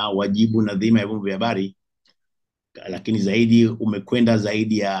wajibu na dhima ya vyombo vya habari, lakini zaidi umekwenda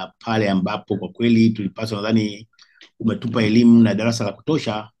zaidi ya pale ambapo kwa kweli tulipaswa. Nadhani umetupa elimu na darasa la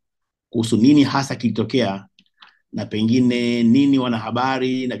kutosha kuhusu nini hasa kilitokea na pengine nini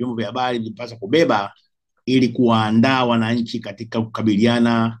wanahabari na vyombo vya habari vilipaswa kubeba ili kuwaandaa wananchi katika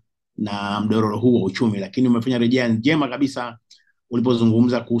kukabiliana na mdororo huu wa uchumi. Lakini umefanya rejea njema kabisa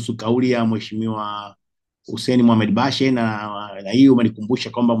ulipozungumza kuhusu kauli ya Mheshimiwa Hussein Mohamed Bashe, na hiyo umenikumbusha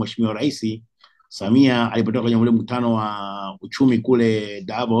kwamba Mheshimiwa Rais Samia alipotoka kwenye ule mkutano wa uchumi kule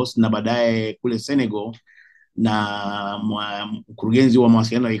Davos na baadaye kule Senegal, na mkurugenzi wa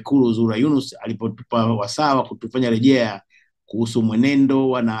mawasiliano ya Ikulu Zura Yunus alipotupa wasaa wa kutufanya rejea kuhusu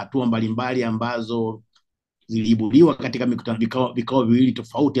mwenendo na hatua mbalimbali ambazo ziliibuliwa katika vikao viwili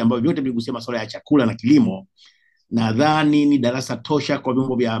tofauti ambavyo vyote viligusia masuala ya chakula na kilimo. Nadhani ni darasa tosha kwa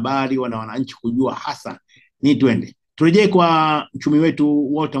vyombo vya habari na wananchi kujua hasa ni twende. Turejee kwa mchumi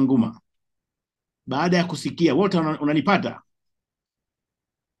wetu Walter Nguma. Baada ya kusikia Walter, unanipata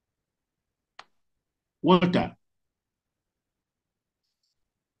Walter?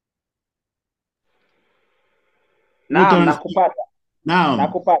 Naam,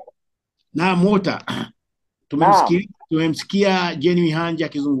 nakupata. Naam, Walter. Tumemsikia Jane Mihanja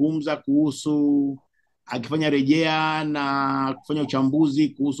akizungumza kuhusu, akifanya rejea na kufanya uchambuzi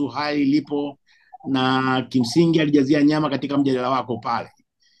kuhusu hali ilipo, na kimsingi alijazia nyama katika mjadala wako pale.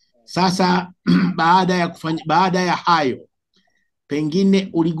 Sasa baada ya hayo, pengine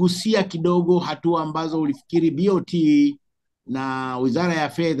uligusia kidogo hatua ambazo ulifikiri BOT na Wizara ya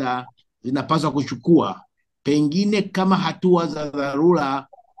Fedha zinapaswa kuchukua, pengine kama hatua za dharura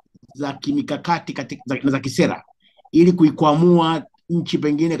za kimikakati za kisera ili kuikwamua nchi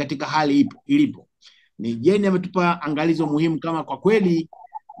pengine katika hali ilipo. Ni Jane ametupa angalizo muhimu kama kwa kweli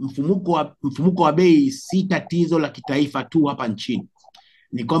mfumuko wa bei si tatizo la kitaifa tu hapa nchini,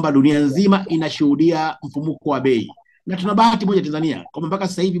 ni kwamba dunia nzima inashuhudia mfumuko wa bei, na tuna bahati moja Tanzania kwamba mpaka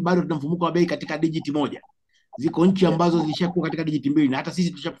sasa hivi bado tuna mfumuko wa bei katika dijiti moja. Ziko nchi ambazo zilishakuwa katika dijiti mbili, na hata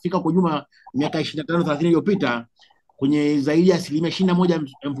sisi tushafika kwa nyuma miaka 25-30 iliyopita kwenye zaidi ya 21%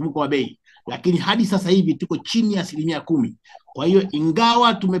 ya mfumuko wa bei, lakini hadi sasa hivi tuko chini ya 10%. Kwa hiyo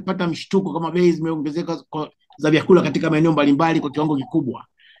ingawa tumepata mshtuko kama bei zimeongezeka za vyakula katika maeneo mbalimbali kwa kiwango kikubwa,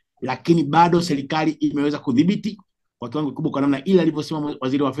 lakini bado serikali imeweza kudhibiti kwa kiwango kikubwa, kwa namna ile alivyosema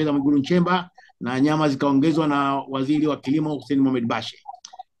Waziri wa Fedha Mwigulu Nchemba, na nyama zikaongezwa na Waziri wa Kilimo Hussein Mohamed Bashe.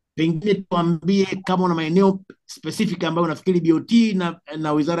 Pengine tuambie kama una maeneo specific ambayo unafikiri BOT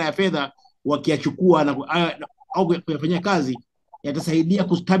na Wizara ya Fedha wakiachukua au kuyafanyia kazi yatasaidia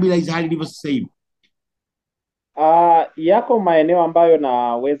kustabilize hali ilivyo sasa hivi. Yako maeneo ambayo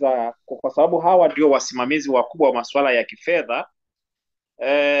naweza, kwa sababu hawa ndio wasimamizi wakubwa wa masuala ya kifedha.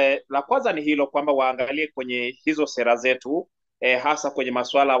 La kwanza ni hilo kwamba waangalie kwenye hizo sera zetu, hasa kwenye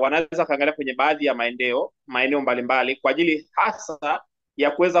masuala, wanaweza kaangalia kwenye baadhi ya maeneo mbalimbali kwa ajili hasa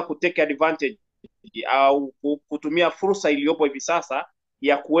ya kuweza kutake advantage au kutumia fursa iliyopo hivi sasa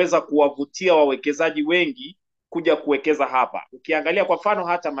ya kuweza kuwavutia wawekezaji wengi kuja kuwekeza hapa. Ukiangalia kwa mfano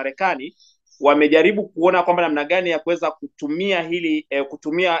hata Marekani wamejaribu kuona kwamba namna gani ya kuweza kutumia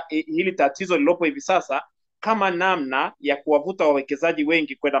hili tatizo lililopo hivi sasa kama namna ya kuwavuta wawekezaji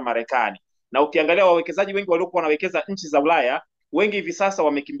wengi kwenda Marekani. Na ukiangalia wawekezaji wengi waliokuwa wanawekeza nchi za Ulaya, wengi hivi sasa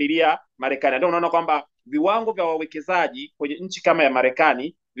wamekimbilia Marekani. Ndio unaona kwamba viwango vya wawekezaji kwenye nchi kama ya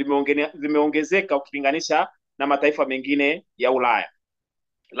Marekani vimeongezeka ukilinganisha na mataifa mengine ya Ulaya.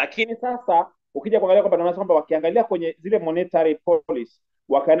 Lakini sasa ukija kuangalia kwamba wakiangalia kwenye zile monetary policy,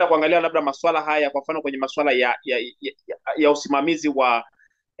 wakaenda kuangalia labda masuala haya, kwa mfano kwenye masuala ya usimamizi wa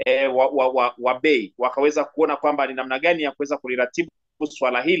bei, wakaweza kuona kwamba ni namna gani ya kuweza kuliratibu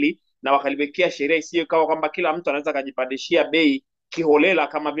swala hili, na wakaliwekea sheria isiyo kawa kwamba kila mtu anaweza kujipandishia bei kiholela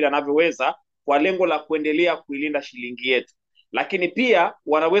kama vile anavyoweza, kwa lengo la kuendelea kuilinda shilingi yetu. Lakini pia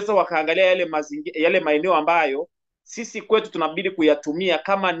wanaweza wakaangalia yale maeneo ambayo sisi kwetu tunabidi kuyatumia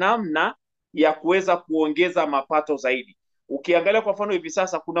kama namna ya kuweza kuongeza mapato zaidi. Ukiangalia kwa mfano hivi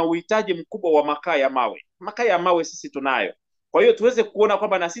sasa kuna uhitaji mkubwa wa makaa ya mawe. Makaa ya mawe sisi tunayo. Kwa hiyo tuweze kuona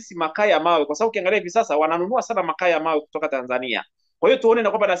kwamba na sisi makaa ya mawe, kwa sababu ukiangalia hivi sasa wananunua sana makaa ya mawe kutoka Tanzania. Kwa hiyo tuone na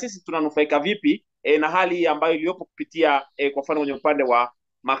kwamba na sisi tunanufaika vipi na hali ambayo iliyopo kupitia kwa mfano kwenye upande wa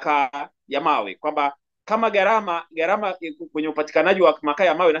makaa ya mawe, kwamba kama gharama kwenye upatikanaji wa makaa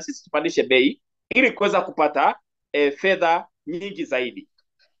ya mawe na sisi tupandishe bei ili kuweza kupata fedha nyingi zaidi.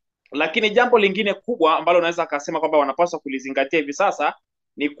 Lakini jambo lingine kubwa ambalo naweza akasema kwamba wanapaswa kulizingatia hivi sasa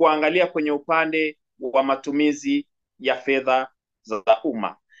ni kuangalia kwenye upande wa matumizi ya fedha za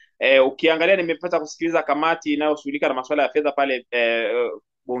umma. Ukiangalia, nimepata kusikiliza kamati inayoshughulika na masuala ya fedha pale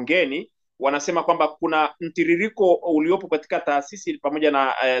bungeni, wanasema kwamba kuna mtiririko uliopo katika taasisi pamoja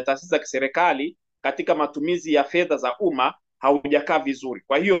na taasisi za kiserikali katika matumizi ya fedha za umma haujakaa vizuri.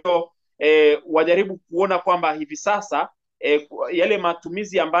 Kwa hiyo wajaribu kuona kwamba hivi sasa yale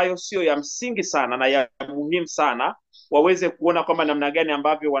matumizi ambayo sio ya msingi sana na ya muhimu sana waweze kuona kwamba namna gani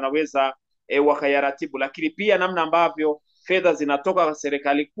ambavyo wanaweza wakayaratibu, lakini pia namna ambavyo fedha zinatoka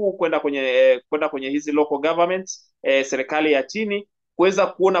serikali kuu kwenda kwenye hizi local governments, serikali ya chini, kuweza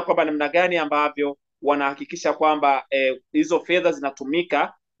kuona kwamba namna gani ambavyo wanahakikisha kwamba hizo fedha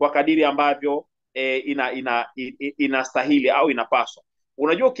zinatumika kwa kadiri ambavyo inastahili au inapaswa.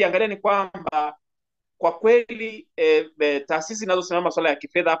 Unajua, ukiangalia ni kwamba kwa kweli taasisi zinazosimamia masuala ya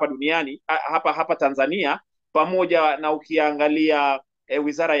kifedha hapa duniani hapa Tanzania, pamoja na ukiangalia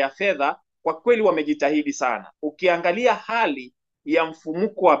Wizara ya Fedha, kwa kweli wamejitahidi sana. Ukiangalia hali ya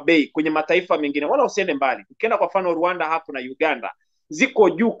mfumuko wa bei kwenye mataifa mengine, wala usiende mbali, ukienda kwa mfano Rwanda hapo na Uganda ziko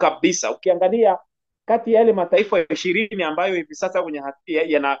juu kabisa. Ukiangalia kati ya yale mataifa 20 ambayo hivi sasa kwenye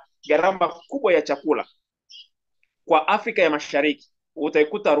yana gharama kubwa ya chakula, kwa Afrika ya Mashariki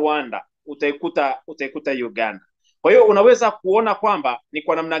utaikuta Rwanda, utaikuta Uganda. Kwa hiyo unaweza kuona kwamba ni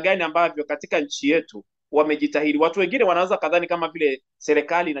kwa namna gani ambavyo katika nchi yetu wamejitahidi. Watu wengine wanaweza kadhani kama vile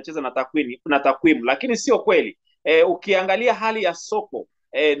serikali inacheza na takwimu, lakini sio kweli. Ukiangalia hali ya soko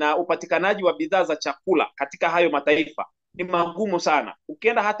na upatikanaji wa bidhaa za chakula katika hayo mataifa ni magumu sana.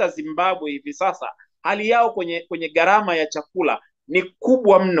 Ukienda hata Zimbabwe hivi sasa hali yao kwenye gharama ya chakula ni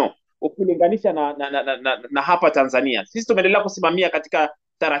kubwa mno ukilinganisha na hapa Tanzania. Sisi tumeendelea kusimamia katika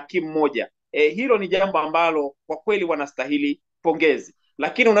tarakimu moja. Hilo ni jambo ambalo kwa kweli wanastahili pongezi,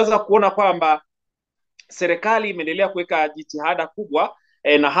 lakini unaweza kuona kwamba serikali imeendelea kuweka jitihada kubwa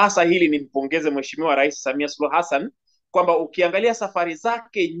na hasa hili nimpongeze Mheshimiwa Rais Samia Suluhu Hassan kwamba ukiangalia safari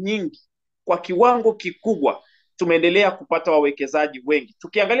zake nyingi kwa kiwango kikubwa tumeendelea kupata wawekezaji wengi.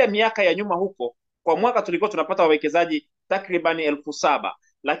 Tukiangalia miaka ya nyuma huko, kwa mwaka tulikuwa tunapata wawekezaji takriban 7,000,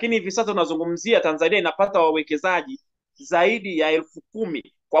 lakini hivi sasa tunazungumzia Tanzania inapata wawekezaji zaidi ya 10,000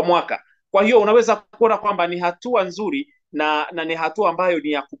 kwa mwaka. Kwa hiyo unaweza kuona kwamba ni hatua nzuri na ni hatua ambayo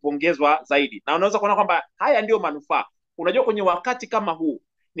ni ya kupongezwa zaidi, na unaweza kuona kwamba haya ndio manufaa. Unajua, kwenye wakati kama huu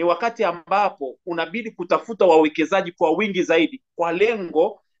ni wakati ambapo unabidi kutafuta wawekezaji kwa wingi zaidi kwa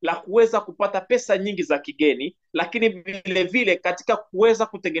lengo la kuweza kupata pesa nyingi za kigeni, lakini vile vile katika kuweza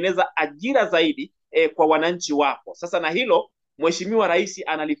kutengeneza ajira zaidi kwa wananchi wako. Sasa na hilo Mheshimiwa Rais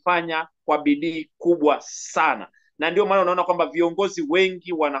analifanya kwa bidii kubwa sana, na ndio maana unaona kwamba viongozi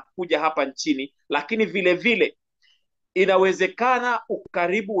wengi wanakuja hapa nchini, lakini vile vile inawezekana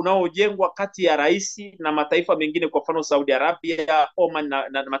ukaribu unaojengwa kati ya rais na mataifa mengine, kwa mfano Saudi Arabia, Oman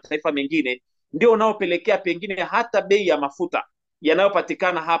na mataifa mengine, ndio unaopelekea pengine hata bei ya mafuta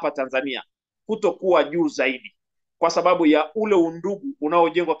yanayopatikana hapa Tanzania kutokuwa juu zaidi, kwa sababu ya ule undugu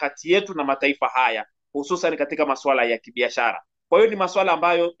unaojengwa kati yetu na mataifa haya, hususan katika masuala ya kibiashara. Kwa hiyo ni masuala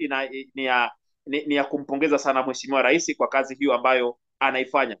ambayo ni ya kumpongeza sana Mheshimiwa Rais kwa kazi hiyo ambayo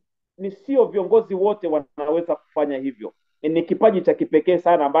anaifanya. Ni sio viongozi wote wanaweza kufanya hivyo. Ni kipaji cha kipekee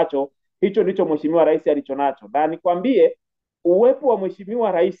sana ambacho hicho ndicho Mheshimiwa Rais alichonacho, na nikwambie uwepo wa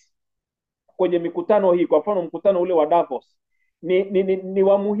Mheshimiwa Rais kwenye mikutano hii, kwa mfano mkutano ule wa Davos, ni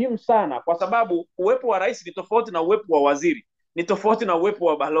wa muhimu sana, kwa sababu uwepo wa rais ni tofauti na uwepo wa waziri, ni tofauti na uwepo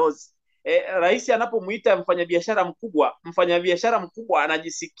wa balozi. Rais anapomuita mfanyabiashara mkubwa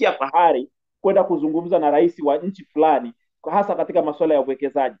anajisikia fahari kwenda kuzungumza na rais wa nchi fulani, hasa katika masuala ya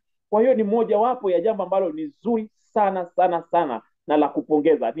uwekezaji. Kwa hiyo ni mojawapo ya jambo ambalo ni zuri sana sana sana na la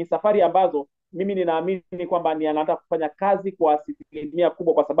kupongeza. Ni safari ambazo mimi ninaamini kwamba ni anaanza kufanya kazi kwa asilimia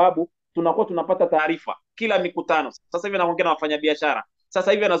kubwa, kwa sababu tunakuwa tunapata taarifa kila mikutano. Sasa hivi anaongea na wafanyabiashara,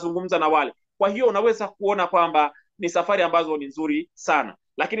 sasa hivi anazungumza na wale. Kwa hiyo unaweza kuona kwamba ni safari ambazo ni nzuri sana.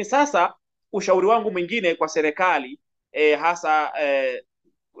 Lakini sasa ushauri wangu mwingine kwa serikali hasa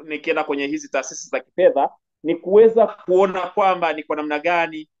nikienda kwenye hizi taasisi za kifedha ni kuweza kuona kwamba ni kwa namna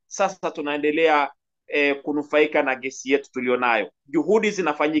gani sasa tunaendelea kunufaika na gesi yetu tulionayo. Juhudi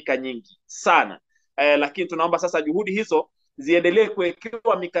zinafanyika nyingi sana, lakini tunaomba sasa juhudi hizo ziendelee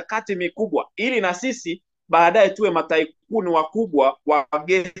kuwekewa mikakati mikubwa, ili na sisi baadaye tuwe mataikuni wakubwa wa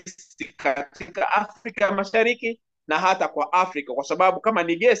gesi katika Afrika Mashariki na hata kwa Afrika, kwa sababu kama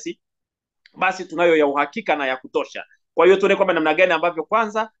ni gesi basi tunayo ya uhakika na ya kutosha. Kwa hiyo tuone kwamba namna gani ambavyo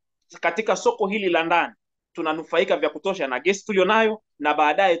kwanza katika soko hili la ndani tunanufaika vya kutosha na gesi tulionayo, na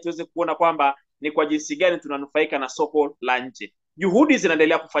baadaye tuweze kuona kwamba ni kwa jinsi gani tunanufaika na soko la nje. Juhudi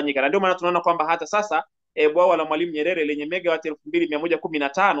zinaendelea kufanyika, na ndio maana tunaona kwamba hata sasa bwawa la Mwalimu Nyerere lenye megawati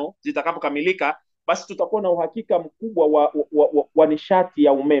 2115 zitakapokamilika, basi tutakuwa na uhakika mkubwa wa nishati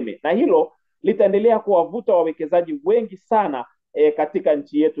ya umeme, na hilo litaendelea kuwavuta wawekezaji wengi sana katika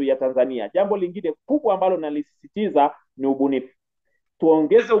nchi yetu ya Tanzania. Jambo lingine kubwa ambalo nalisisitiza ni ubunifu.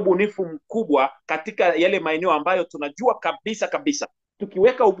 Tuongeze ubunifu mkubwa katika yale maeneo ambayo tunajua kabisa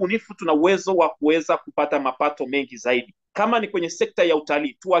tukiweka ubunifu tuna uwezo wa kuweza kupata mapato mengi zaidi. Kama ni kwenye sekta ya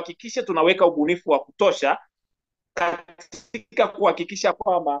utalii, tuhakikishe tunaweka ubunifu wa kutosha katika kuhakikisha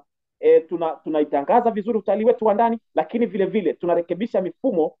kwamba tunaitangaza vizuri utalii wetu wa ndani, lakini vile vile tunarekebisha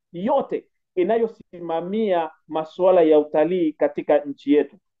mifumo yote inayosimamia masuala ya utalii katika nchi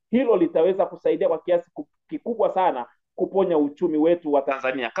yetu. Hilo litaweza kusaidia kwa kiasi kikubwa sana kuponya uchumi wetu wa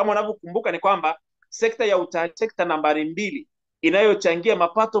Tanzania. Kama unavyokumbuka ni kwamba sekta ya utalii, sekta nambari 2 inayochangia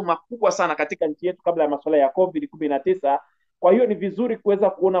mapato makubwa sana katika nchi yetu kabla ya masuala ya COVID-19. Kwa hiyo ni vizuri kuweza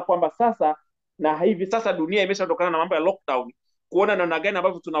kuona kwamba sasa, na hivi sasa dunia imeshaondokana na mambo ya lockdown, kuona namna gani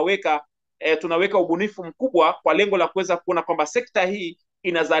ambavyo tunaweka ubunifu mkubwa kwa lengo la kuweza kuona kwamba sekta hii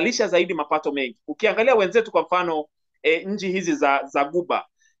inazalisha zaidi mapato mengi. Ukiangalia wenzetu kwa mfano nchi hizi za Guba,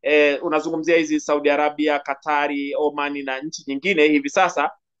 unazungumzia hizi Saudi Arabia, Katari, Omani na nchi nyingine, hivi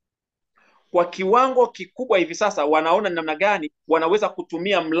sasa kwa kiwango kikubwa hivi sasa wanaona namna gani wanaweza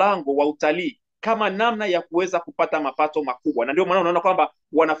kutumia mlango wa utalii kama namna ya kuweza kupata mapato makubwa, na ndio maana unaona kwamba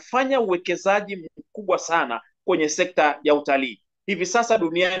wanafanya uwekezaji mkubwa sana kwenye sekta ya utalii. Hivi sasa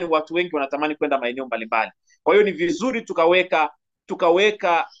duniani watu wengi wanatamani kwenda maeneo mbalimbali. Kwa hiyo ni vizuri tukaweka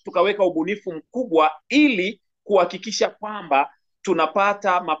ubunifu mkubwa ili kuhakikisha kwamba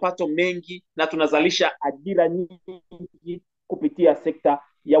tunapata mapato mengi na tunazalisha ajira nyingi kupitia sekta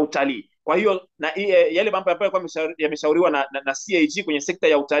ya utalii. Kwa hiyo na yale mambo ambayo yameshauriwa na CAG kwenye sekta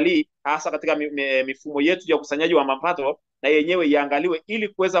ya utalii, hasa katika mifumo yetu ya ukusanyaji wa mapato, na yenyewe iangaliwe ili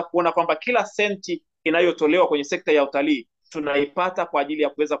kuweza kuona kwamba kila senti inayotolewa kwenye sekta ya utalii tunaipata kwa ajili ya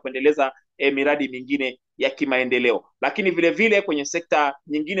kuweza kuendeleza miradi mingine ya kimaendeleo. Lakini vile vile kwenye sekta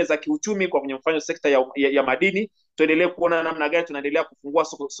nyingine za kiuchumi, kwa kwenye mfano sekta ya madini, tuendelee kuona namna gani tunaendelea kufungua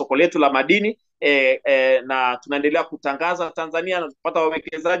soko letu la madini na tunaendelea kutangaza Tanzania na kupata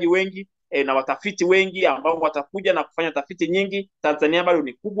wawekezaji wengi na watafiti wengi ambao watakuja na kufanya tafiti nyingi. Tanzania bado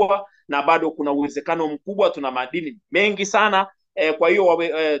ni kubwa na bado kuna uwezekano mkubwa, tuna madini mengi sana. Kwa hiyo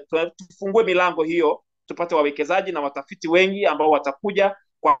tufungue milango hiyo, tupate wawekezaji na watafiti wengi ambao watakuja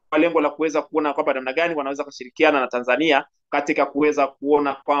kwa lengo la kuweza kuona kwamba namna gani wanaweza kushirikiana na Tanzania katika kuweza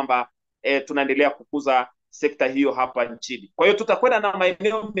kuona kwamba tunaendelea kukuza sekta hiyo hapa nchini. Kwa hiyo tutakwenda na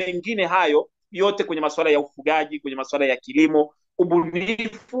maeneo mengine hayo yote kwenye masuala ya ufugaji, kwenye masuala ya kilimo.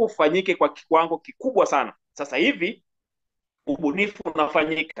 Ubunifu ufanyike kwa kiwango kikubwa sana. Sasa hivi ubunifu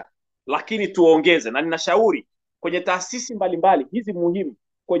unafanyika, lakini tuongeze, na ninashauri kwenye taasisi mbalimbali hizi muhimu,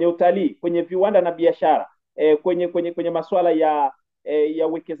 kwenye utalii, kwenye viwanda na biashara, kwenye masuala ya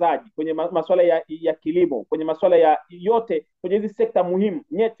uwekezaji, kwenye masuala ya kilimo, kwenye masuala ya yote, kwenye hizi sekta muhimu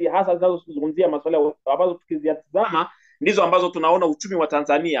nyeti, hasa zinazozungumzia masuala ambazo tukizitazama ndizo ambazo tunaona uchumi wa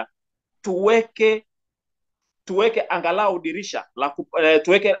Tanzania. Tuweke angalau dirisha la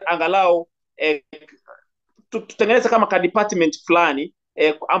tuweke angalau tutengeneze kama ka department fulani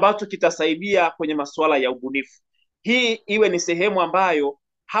ambacho kitasaidia kwenye masuala ya ubunifu. Hii iwe ni sehemu ambayo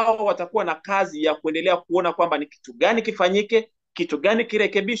hawa watakuwa na kazi ya kuendelea kuona kwamba ni kitu gani kifanyike, kitu gani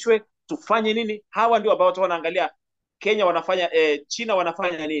kirekebishwe, tufanye nini. Hawa ndio ambao watakuwa wanaangalia Kenya wanafanya, China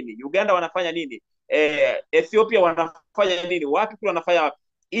wanafanya nini, Uganda wanafanya nini, Ethiopia wanafanya nini, wapi kule wanafanya,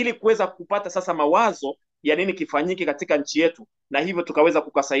 ili kuweza kupata sasa mawazo ya nini kifanyike katika nchi yetu, na hivyo tukaweza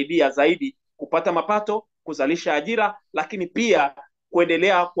kukasaidia zaidi kupata mapato, kuzalisha ajira, lakini pia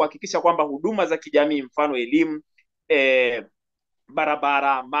kuendelea kuhakikisha kwamba huduma za kijamii, mfano elimu,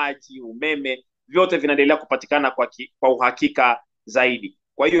 barabara, maji, umeme, vyote vinaendelea kupatikana kwa uhakika zaidi.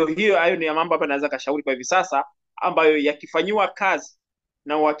 Kwa hiyo hayo ni mambo ambayo naweza kashauri kwa hivi sasa, ambayo yakifanyiwa kazi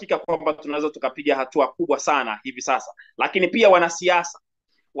na uhakika kwamba tunaweza tukapiga hatua kubwa sana hivi sasa. Lakini pia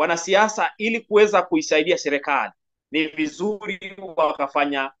wanasiasa ili kuweza kuisaidia serikali ni vizuri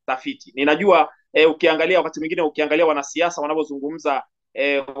wakafanya tafiti. Ninajua ukiangalia wakati mwingine, ukiangalia wanasiasa wanavyozungumza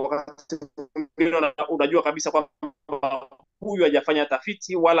wakati mwingine unajua kabisa kwamba huyu hajafanya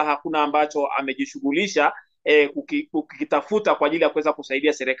tafiti wala hakuna ambacho amejishughulisha kukitafuta kwa ajili ya kuweza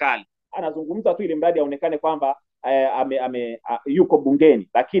kusaidia serikali. Anazungumza tu ili mradi aonekane kwamba yuko bungeni,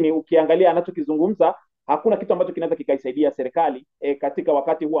 lakini ukiangalia anachokizungumza hakuna kitu ambacho kinaweza kikaisaidia serikali katika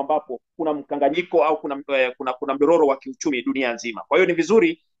wakati huu ambapo kuna mkanganyiko au kuna mdororo wa kiuchumi dunia nzima. Kwa hiyo ni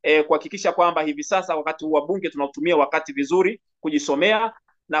vizuri kuhakikisha kwamba hivi sasa wakati huu wa bunge tunautumia wakati vizuri kujisomea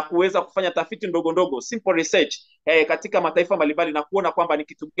na kuweza kufanya tafiti ndogo ndogo, simple research katika mataifa mbalimbali, na kuona kwamba ni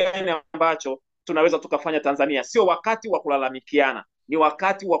kitu gani ambacho tunaweza tukafanya Tanzania. Sio wakati wa kulalamikiana, ni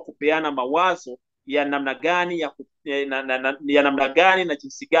wakati wa kupeana mawazo ya namna gani ya namna gani na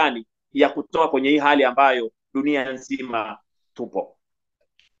jinsi gani ya kutoa kwenye hii hali ambayo dunia nzima tupo.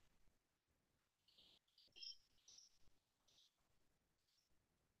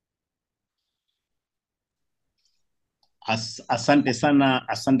 Asante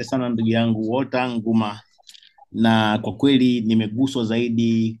sana ndugu yangu Wota Nguma, na kwa kweli nimeguswa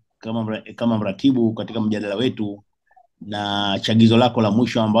zaidi kama mratibu katika mjadala wetu na chagizo lako la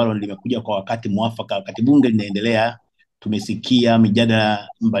mwisho ambalo limekuja kwa wakati mwafaka, wakati bunge linaendelea. Tumesikia mijadala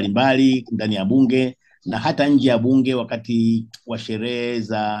mbalimbali ndani ya bunge na hata nje ya bunge wakati wa sherehe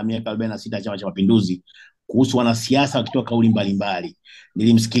za miaka 46 ya Chama cha Mapinduzi kuhusu wanasiasa wakitoa kauli mbalimbali.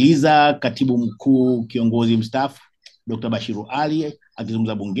 Nilimsikiliza katibu mkuu kiongozi mstaafu Dr. Bashiru Ali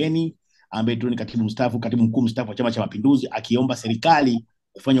akizungumza bungeni, ambaye tu ni katibu mkuu mstaafu wa Chama cha Mapinduzi, akiomba serikali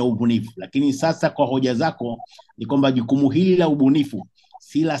kufanya ubunifu. Lakini sasa kwa hoja zako ni kwamba jukumu hili la ubunifu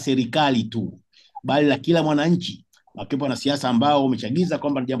si la serikali tu, bali la kila mwananchi, wakiwepo wanasiasa ambao wamechagiza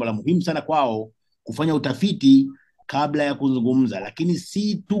kwamba ni jambo la muhimu sana kwao kufanya utafiti kabla ya kuzungumza. Lakini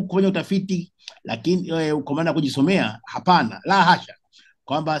si tu kufanya utafiti, lakini kwa maana kujisomea, hapana, la hasha,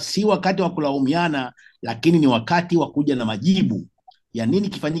 kwamba si wakati wa kulaumiana, lakini ni wakati wa kuja na majibu ya nini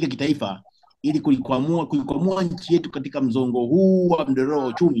kifanyike kitaifa ili kuikwamua nchi yetu katika mzongo huu wa mdororo wa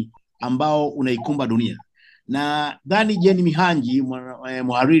uchumi ambao unaikumba dunia. Na dhani Jeni Mihanji,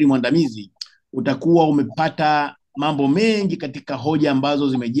 mhariri mwandamizi, utakuwa umepata mambo mengi katika hoja ambazo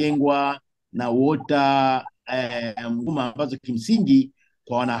zimejengwa na Wota Nguma, ambazo kimsingi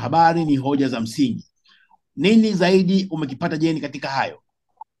kwa wanahabari ni hoja za msingi. Nini zaidi umekipata Jeni katika hayo?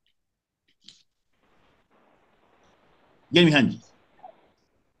 Jeni Mihanji.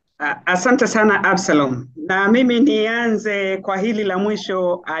 Asante sana Absalom, na mimi nianze kwa hili la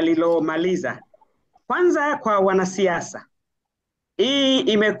mwisho alilomaliza. Kwanza, kwa wanasiasa, hii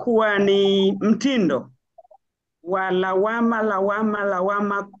imekuwa ni mtindo wa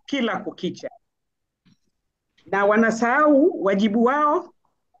lawama kila kukicha, na wanasahau wajibu wao,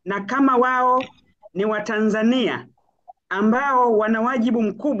 na kama wao ni Watanzania ambao wana wajibu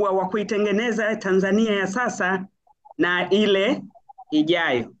mkubwa wa kuitengeneza Tanzania ya sasa na ile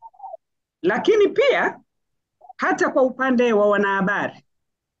ijayo. Lakini pia hata kwa upande wa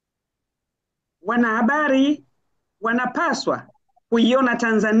wanahabari wanapaswa kuiona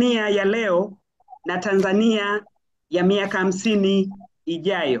Tanzania ya leo na Tanzania ya miaka 50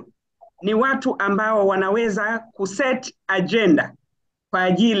 ijayo. Ni watu ambao wanaweza kuset agenda kwa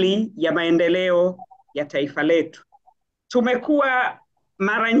ajili ya maendeleo ya taifa letu. Tumekuwa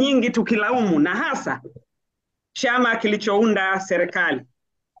mara nyingi tukilaumu, na hasa chama kilichounda serikali,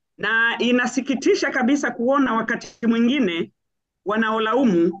 na inasikitisha kabisa kuona wakati mwingine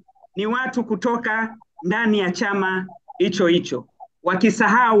wanaolaumu ni watu kutoka ndani ya chama hicho,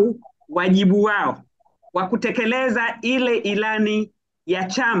 wakisahau wajibu wao wa kutekeleza ile ilani ya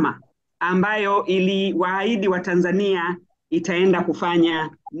chama ambayo iliwaahidi wa Tanzania itaenda kufanya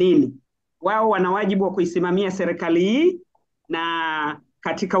nini. Wao wana wajibu wa kuisimamia serikali hii, na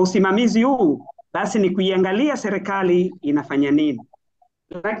katika usimamizi huu basi ni kuiangalia serikali inafanya nini.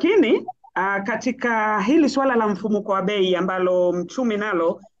 Lakini katika hili swala la mfumuko wa bei ambalo mchumi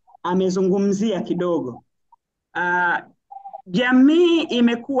nalo amezungumzia kidogo, jamii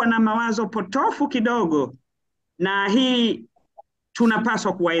imekuwa na mawazo potofu kidogo, na hii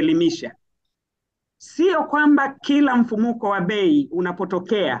tunapaswa kuwaelimisha. Sio kwamba kila mfumuko wa bei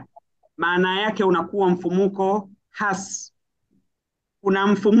unapotokea maana yake unakuwa mfumuko hasi. Kuna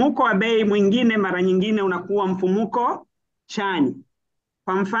mfumuko wa bei mwingine mara nyingine unakuwa mfumuko chanya.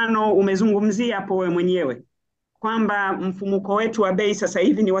 Kwa mfano, umezungumzia hapo wewe mwenyewe kwamba mfumuko wetu wa bei sasa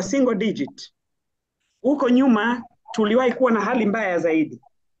hivi ni wa single digit. Huko nyuma tuliwahi kuwa na hali mbaya zaidi.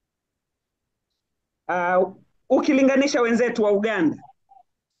 Ukilinganisha wenzetu wa Uganda,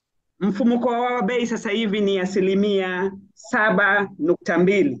 mfumuko wa bei sasa hivi ni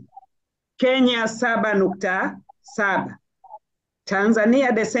 7.2%, Kenya 7.7%,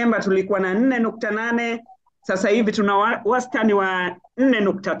 Tanzania Desemba tulikuwa na 4.8%, sasa hivi tuna wastani wa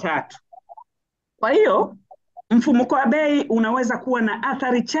 4.3. Kwa hiyo mfumuko wa bei unaweza kuwa na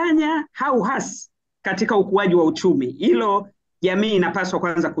athari chanya au hasi katika ukuaji wa uchumi. Hilo jamii inapaswa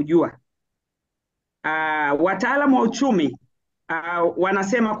kwanza kujua. Wataalamu wa uchumi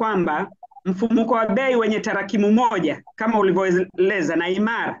wanasema kwamba mfumuko wa bei wenye tarakimu moja kama ulivyoeleza na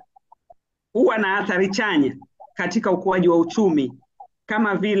imara huwa na athari chanya katika ukuaji wa uchumi,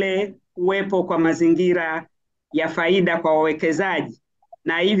 kama vile uwepo kwa mazingira ya faida kwa wawekezaji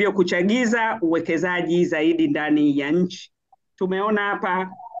na hivyo kuchagiza uwekezaji zaidi ndani ya nchi. Tumeona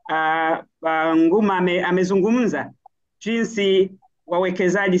hapa Nguma amezungumza jinsi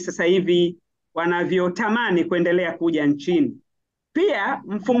wawekezaji sasa hivi wanavyotamani kuendelea kuja nchini. Pia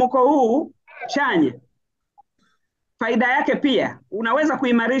mfumuko huu chanya, faida yake pia unaweza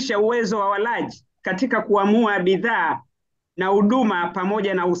kuimarisha uwezo wa walaji katika kuamua bidhaa na huduma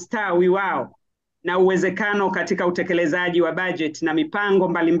pamoja na ustawi wao na uwezekano katika utekelezaji wa budget na mipango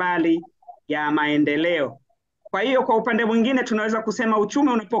mbalimbali ya maendeleo. Kwa hiyo kwa upande mwingine tunaweza kusema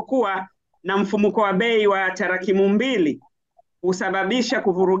uchumi unapokuwa na mfumuko wa bei wa tarakimu mbili husababisha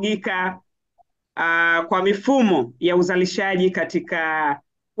kuvurugika kwa mifumo ya uzalishaji katika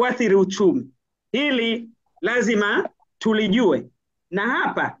kuathiri uchumi. Hili lazima tulijue. Na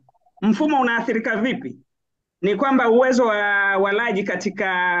hapa mfumo unaathirika vipi? Ni kwamba uwezo wa walaji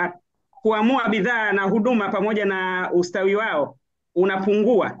katika kuamua bidhaa na huduma pamoja na ustawi wao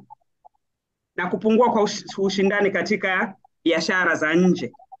unapungua, na kupungua kwa ushindani katika biashara za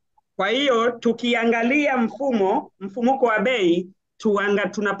nje. Kwa hiyo tukiangalia mfumuko wa bei,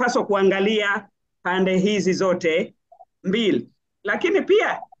 tunapaswa kuangalia pande hizi zote mbili. Lakini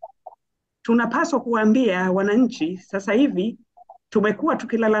pia tunapaswa kuambia wananchi, sasa hivi tumekuwa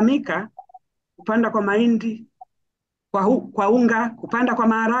tukilalamika kupanda kwa mahindi, kwa unga, kupanda kwa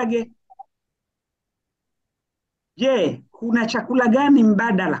maharage. Je, kuna chakula gani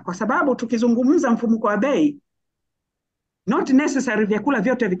mbadala? Kwa sababu tukizungumza mfumuko wa bei, not necessary vyakula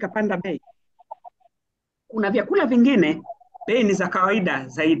vyote vikapanda bei. Kuna vyakula vingine bei ni za kawaida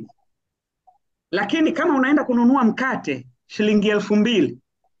zaidi. Lakini kama unaenda kununua mkate shilingi 2,000,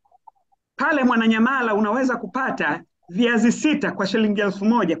 pale Mwananyamala unaweza kupata viazi 6 kwa shilingi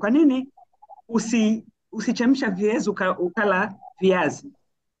 1,000. Kwa nini usichemsha viazi ukala viazi?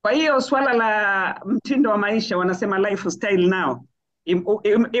 Kwa hiyo swala la mtindo wa maisha, wanasema lifestyle now,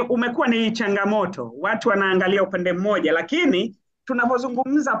 umekuwa ni changamoto. Watu wanaangalia upande mmoja, lakini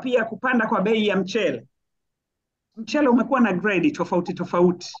tunavyozungumza pia kupanda kwa bei ya mchele umekuwa na grade tofauti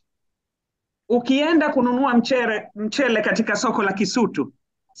tofauti. Ukienda kununua mchele katika soko la Kisutu,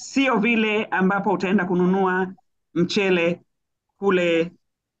 sio vile ambapo utaenda kununua mchele kule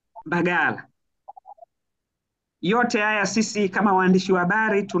Mbagala. Yote haya sisi kama waandishi wa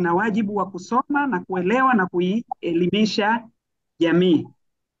habari tuna wajibu wa kusoma na kuelewa na kuielimisha jamii.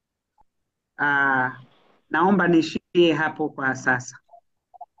 Naomba niishie hapo kwa sasa.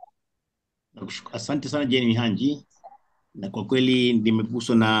 Asante sana Jane Mihanji, na kwa kweli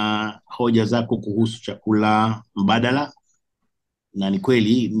nimeguswa na hoja zako kuhusu chakula mbadala, na ni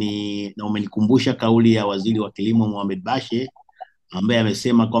kweli na umenikumbusha kauli ya Waziri wa Kilimo Mohamed Bashe ambaye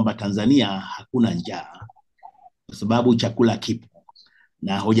amesema kwamba Tanzania hakuna njaa kwa sababu chakula kipo.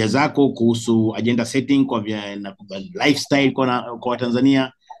 Na hoja zako kuhusu agenda setting na lifestyle kwa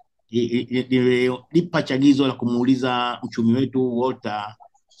Tanzania nipa chagizo la kumuuliza mchumi wetu Walter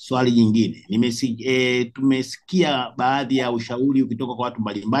swali jingine. Tumesikia baadhi ya ushauri ukitoka kwa watu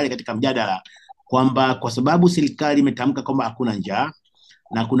mbalimbali katika mjadala kwamba kwa sababu serikali imetamka kwamba hakuna njaa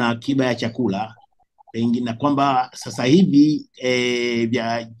na kuna akiba ya chakula, pengine na kwamba sasa hivi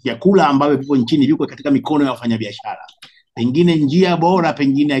vyakula ambavyo vipo nchini viko katika mikono ya wafanyabiashara, pengine njia bora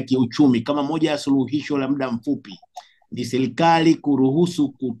pengine ya kiuchumi kama moja ya suluhisho la muda mfupi ni serikali kuruhusu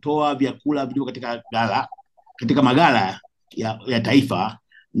kutoa vyakula vilivyo katika magala ya taifa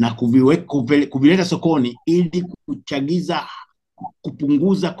na kuvileta sokoni ili kuchagiza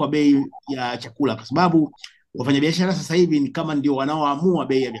kupunguza kwa bei ya chakula, kwa sababu wafanyabiashara sasa hivi ni kama ndio wanaoamua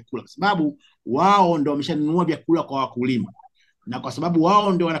bei ya vyakula, kwa sababu wao ndio wameshanunua vyakula kwa wakulima, na kwa sababu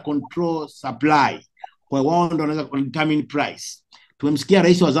wao ndio wana control supply, kwa wao ndio wanaweza determine price. Tumemsikia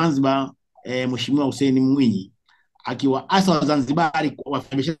Rais wa Zanzibar Mheshimiwa Hussein Mwinyi akiwaasa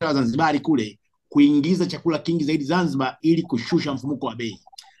wafanyabiashara wa Zanzibar kule kuingiza chakula kingi zaidi Zanzibar ili kushusha mfumuko wa bei.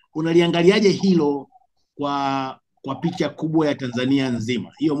 Unaliangaliaje hilo kwa picha kubwa ya Tanzania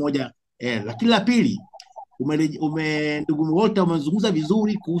nzima? Hiyo moja. Lakini la pili, ndugu Walter umezungumza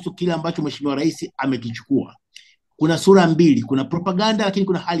vizuri kuhusu kile ambacho Mheshimiwa Rais amekichukua. Kuna sura mbili, kuna propaganda lakini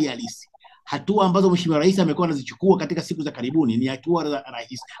kuna hali halisi. hatua ambazo Mheshimiwa Rais amekuwa anazichukua katika siku za karibuni ni hatua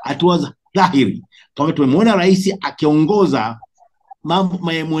za dhahiri, kama tumemwona rais akiongoza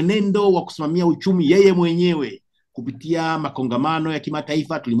mwenendo wa kusimamia uchumi yeye mwenyewe kupitia makongamano ya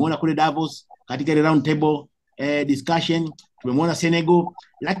kimataifa. Tulimuona kule Davos katika ile round table discussion, tumemwona Senegal,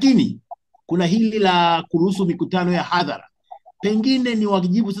 lakini kuna hili la kuruhusu mikutano ya hadhara. Pengine ni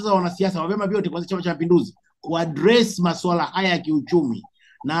wajibu sasa wanasiasa wa vyama vyote kuanzia Chama cha Mapinduzi kuaddress masuala haya ya kiuchumi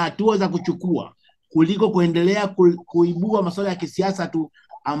na hatua za kuchukua, kuliko kuendelea kuibua masuala ya kisiasa tu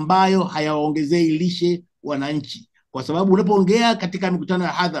ambayo hayaongezei lishe wananchi, kwa sababu unapoongea katika mikutano ya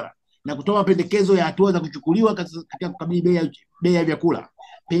hadhara na kutoa mapendekezo ya hatua za kuchukuliwa katika kukabili bei ya vyakula,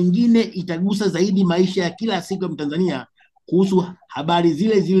 pengine itagusa zaidi maisha ya kila siku ya Mtanzania, kuhusu habari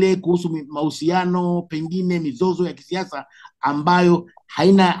zile zile, kuhusu mahusiano, pengine mizozo ya kisiasa ambayo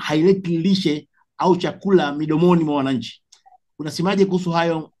haileti lishe au chakula midomoni mwa wananchi. Unasemaje kuhusu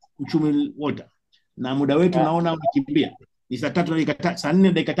hayo, Mchumi Walter? Na muda wetu naona unakimbia, ni saa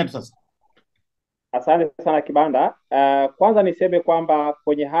 4:03 sasa. Asante sana Kibanda. Kwanza niseme kwamba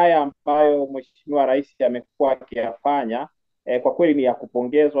kwenye haya ambayo Mheshimiwa Rais amekuwa akiyafanya, kwa kweli ni ya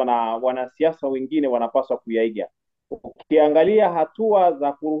kupongezwa na wanasiasa wengine wanapaswa kuyaiga. Ukiangalia hatua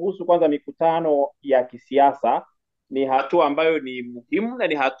za kuruhusu kwanza mikutano ya kisiasa, ni hatua ambayo ni muhimu na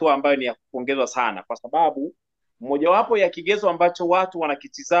ni hatua ambayo ni ya kupongezwa sana, kwa sababu mojawapo ya kigezo ambacho watu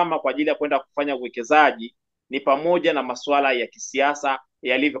wanakitizama kwa ajili ya kwenda kufanya uwekezaji ni pamoja na masuala ya kisiasa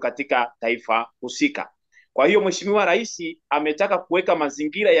yalivyo katika taifa husika. Kwa hiyo Mheshimiwa Rais ametaka kuweka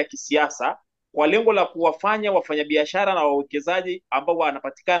mazingira ya kisiasa kwa lengo la kuwafanya wafanyabiashara na wawekezaji ambao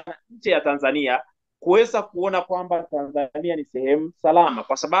wanapatikana nje ya Tanzania kuweza kuona kwamba Tanzania ni sehemu salama,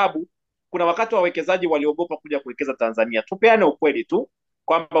 kwa sababu kuna wakati wawekezaji waliogopa kuja kuwekeza Tanzania. Tupeane ukweli tu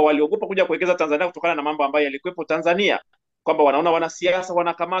kwamba waliogopa kuja kuwekeza Tanzania kutokana na mambo ambayo yalikuwepo Tanzania, kwamba wanaona wanasiasa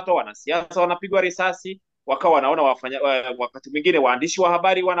wanakamatwa, wanasiasa wanapigwa risasi, wakawa wanaona wakati mwingine waandishi wa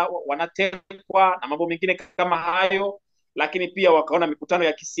habari wanatekwa na mambo mengine kama hayo, lakini pia wakaona mikutano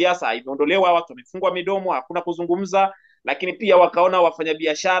ya kisiasa imeondolewa, watu wamefungwa midomo, hakuna kuzungumza, lakini pia wakaona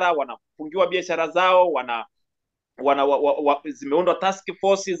wafanyabiashara wanafungiwa biashara zao, zimeundwa task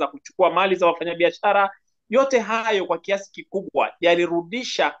force za kuchukua mali za wafanyabiashara. Yote hayo kwa kiasi kikubwa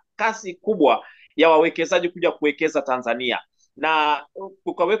yalirudisha kasi kubwa ya wawekezaji kuja kuwekeza Tanzania, na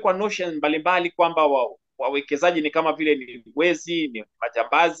kukawekwa notion mbalimbali kwamba wawekezaji ni kama vile ni wezi, ni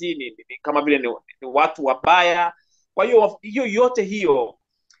majambazi, ni kama vile ni watu wabaya. Kwa hiyo yote hiyo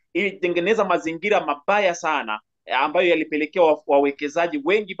ilitengeneza mazingira mabaya sana ambayo yalipelekea wawekezaji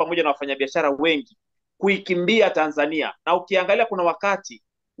wengi pamoja na wafanyabiashara wengi kuikimbia Tanzania. Na ukiangalia kuna wakati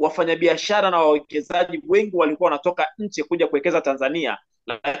wafanyabiashara na wawekezaji wengi walikuwa wanatoka nje kuja kuwekeza Tanzania,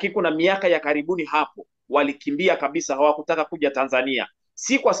 lakini kuna miaka ya karibuni hapo walikimbia kabisa, hawakutaka kuja Tanzania,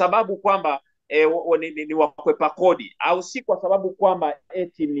 si kwa sababu kwamba ni wakwepa kodi, au si kwa sababu kwamba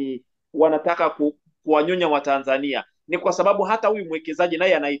eti ni wanataka kuwanyonya Watanzania. Ni kwa sababu hata huyu mwekezaji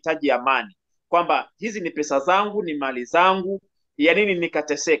naye anahitaji amani, kwamba hizi ni pesa zangu, ni mali zangu, ya nini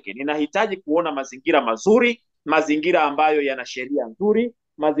nikateseke? Ninahitaji kuona mazingira mazuri, mazingira ambayo yana sheria nzuri,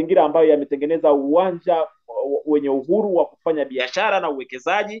 mazingira ambayo yametengeneza uwanja wenye uhuru wa kufanya biashara na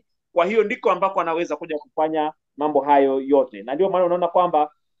uwekezaji. Kwa hiyo ndiko ambako anaweza kuja kufanya mambo hayo yote, na ndio maana unaona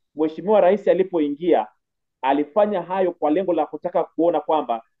kwamba Mheshimiwa Rais alipoingia alifanya hayo kwa lengo la kutaka kuona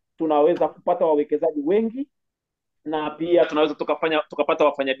kwamba tunaweza kupata wawekezaji wengi na pia tunaweza tukapata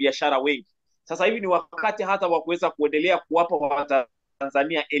wafanyabiashara wengi. Sasa hivi ni wakati hata wa kuweza kuendelea kuwapa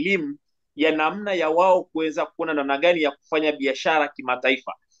Watanzania elimu ya namna ya wao kuweza kuona namna gani ya kufanya biashara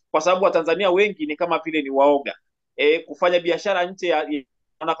kimataifa, kwa sababu Watanzania wengi ni kama vile ni waoga. Kufanya biashara nje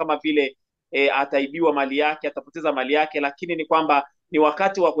anaona kama vile ataibiwa mali yake, atapoteza mali yake, lakini ni kwamba ni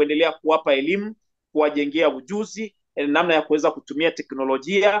wakati wa kuendelea kuwapa elimu, kuwajengea ujuzi, namna ya kuweza kutumia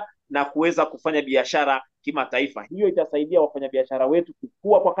teknolojia na kuweza kufanya biashara kimataifa. Hiyo itasaidia wafanyabiashara wetu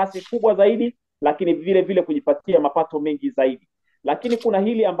kukua kwa kasi kubwa zaidi, lakini vile vile kujipatia mapato mengi zaidi. Lakini kuna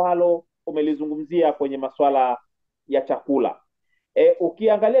hili ambalo umelizungumzia kwenye masuala ya chakula.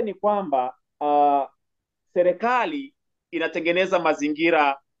 Ukiangalia ni kwamba serikali inatengeneza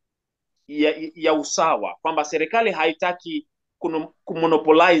mazingira ya usawa, kwamba serikali haitaki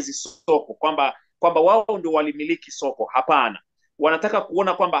kumonopolize soko, kwamba wao ndio walimiliki soko. Hapana, wanataka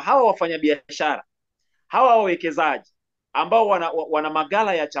kuona kwamba hawa wafanyabiashara, hawa wawekezaji ambao wana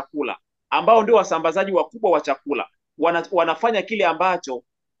magala ya chakula, ambao ndio wasambazaji wakubwa wa chakula, wanafanya kile ambacho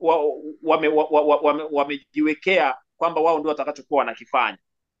wamejiwekea kwamba wao ndio watakachokuwa wanakifanya.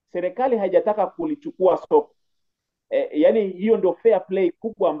 Serikali haijataka kulichukua soko. Yani hiyo ndio fair play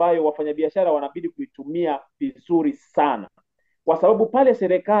kubwa ambayo wafanyabiashara wanabidi kuitumia vizuri sana, kwa sababu pale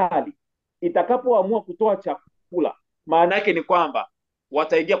serikali itakapoamua kutoa chakula, maana yake ni kwamba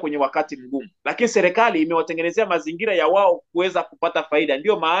wataingia kwenye wakati mgumu, lakini serikali imewatengenezea mazingira ya wao kuweza kupata faida.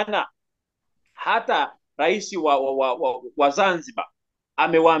 Ndio maana hata rais wa Zanzibar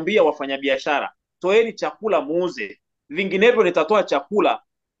amewaambia wafanyabiashara, toeni chakula muuze, vinginevyo nitatoa chakula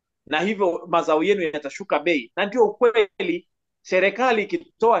na hivyo mazao yenu yatashuka bei. Na ndio ukweli, serikali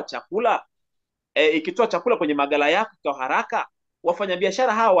ikitoa chakula kwenye magala yako kwa haraka,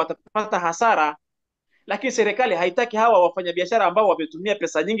 wafanyabiashara hawa watapata hasara. Lakini serikali haitaki hawa wafanyabiashara ambao wametumia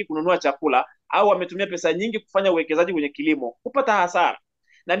pesa nyingi kununua chakula au wametumia pesa nyingi kufanya uwekezaji kwenye kilimo kupata hasara.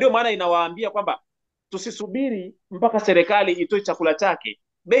 Na ndio maana inawaambia kwamba tusisubiri mpaka serikali itoe chakula chake.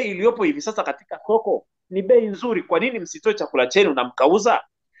 Bei iliyopo hivi sasa katika soko ni bei nzuri, kwa nini msitoe chakula chenu na mkauza?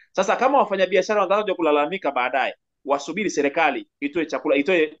 Sasa kama wafanyabiashara wanataka kulalamika baadaye, wasubiri serikali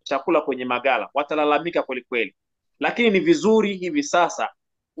itoe chakula kwenye magala, watalalamika kweli kweli. Lakini ni vizuri hivi sasa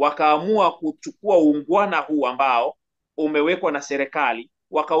wakaamua kuchukua uungwana huu ambao umewekwa na serikali,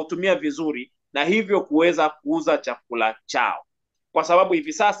 wakautumia vizuri, na hivyo kuweza kuuza chakula chao, kwa sababu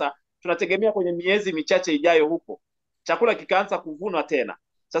hivi sasa tunategemea kwenye miezi michache ijayo huko chakula kikaanza kuvunwa tena.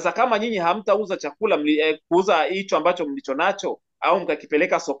 Sasa kama nyinyi hamtauza chakula kuuza hicho ambacho mlicho nacho au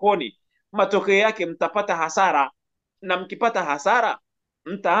mkakipeleka sokoni, matokeo yake mtapata hasara, na mkipata hasara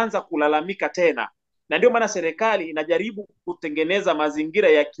mtaanza kulalamika tena. Na ndio maana serikali inajaribu kutengeneza mazingira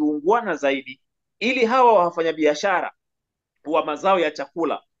ya kiungwana zaidi, ili hawa wafanyabiashara wa mazao ya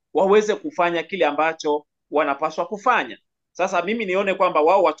chakula waweze kufanya kile ambacho wanapaswa kufanya. Sasa mimi nione kwamba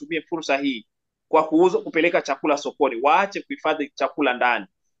wao watumie fursa hii kwa kupeleka chakula sokoni, waache kuhifadhi chakula ndani,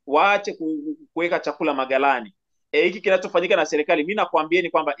 waache kuweka chakula magalani. Hiki kinachofanyika na serikali, mimi nakwambieni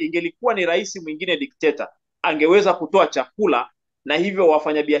kwamba ingelikuwa ni rais mwingine dikteta, angeweza kutoa chakula na hivyo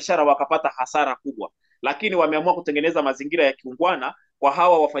wafanyabiashara wakapata hasara kubwa, lakini wameamua kutengeneza mazingira ya kiungwana kwa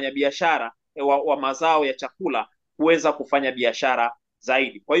hawa wafanyabiashara wa mazao ya chakula kuweza kufanya biashara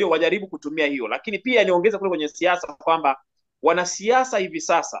zaidi. Kwa hiyo wajaribu kutumia hiyo, lakini pia niongeze kule kwenye siasa kwamba wanasiasa hivi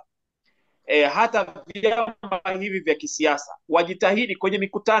sasa hata vyama hivi vya kisiasa wajitahidi kwenye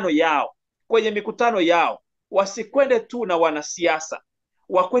mikutano yao wasikwende tu na wanasiasa,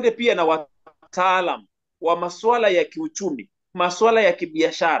 wakwende pia na wataalam wa masuala ya kiuchumi, masuala ya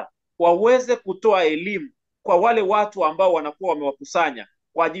kibiashara, waweze kutoa elimu kwa wale watu ambao wanakuwa wamewakusanya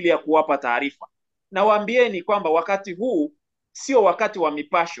kwa ajili ya kuwapa taarifa. Na waambieni kwamba wakati huu sio wakati wa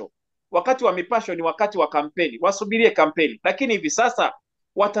mipasho. Wakati wa mipasho ni wakati wa kampeni, wasubirie kampeni. Lakini hivi sasa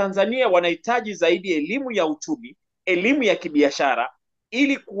Watanzania wanahitaji zaidi elimu ya uchumi, elimu ya kibiashara,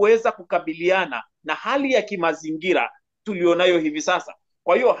 ili kuweza kukabiliana na hali ya kimazingira tulionayo hivi sasa.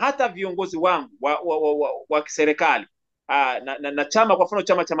 Kwa hiyo hata viongozi wangu wa kiserikali na chama, kwa mfano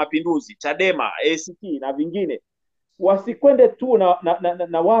Chama cha Mapinduzi, Chadema, ACT na vingine, wasikwende tu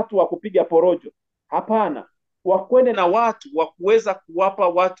na watu wa kupiga porojo. Hapana, wakwende na watu wa kuweza kuwapa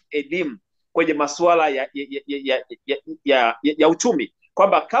watu elimu kwenye masuala ya uchumi,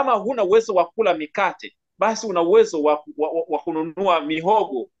 kwamba kama huna uwezo wa kula mikate, basi una uwezo wa kununua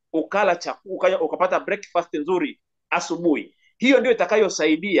mihogo, ukapata breakfast nzuri asubuhi. Hiyo ndio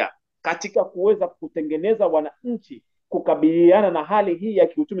itakayosaidia katika kuweza kutengeneza wananchi kukabiliana na hali hii ya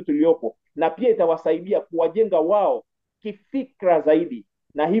kiuchumi tuliyopo, na pia itawasaidia kuwajenga wao kifikra zaidi,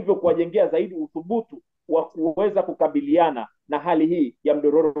 na hivyo kuwajengea zaidi uthubutu wa kuweza kukabiliana na hali hii ya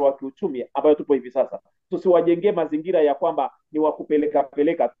mdororo wa kiuchumi ambayo tupo hivi sasa. Tusiwajengee mazingira ya kwamba ni wa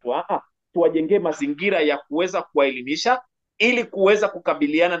kupeleka tu, tuwajengee mazingira ya kuweza kuwaelimisha ili kuweza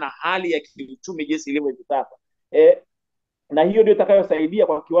kukabiliana na hali ya kiuchumi jinsi ilivyo hivi sasa. Na hiyo ndio itakayosaidia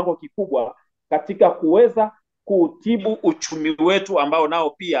kwa kiwango kikubwa katika kuweza kutibu uchumi wetu ambao nao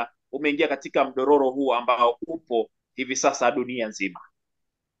pia umeingia katika mdororo huu ambao upo hivi sasa dunia nzima.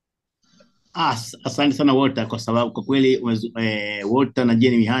 Asante sana Walter, kwa sababu kwa kweli Walter na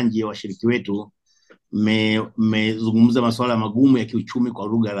Jeni Mihanji, washiriki wetu, mmezungumza masuala magumu ya kiuchumi kwa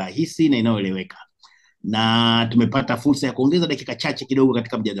lugha rahisi na inayoeleweka, na tumepata fursa ya kuongeza dakika chache kidogo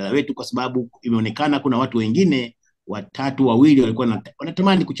katika mjadala wetu, kwa sababu imeonekana kuna watu wengine wawili walikuwa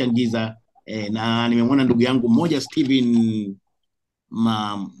wanatamani kuchangiza, na nimemwona ndugu yangu mmoja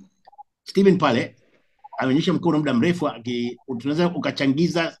Steven pale ameonyesha mkono muda mrefu, tunaweza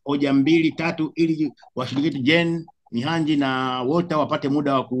ukachangiza hoja 2 3 ili washiriki wetu Jen Mihanji na Walter wapate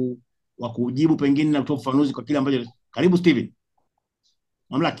muda wa kujibu pengine na kutoa ufafanuzi kwa kile ambacho. Karibu Steven.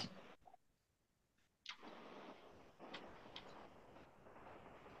 Mamlaki.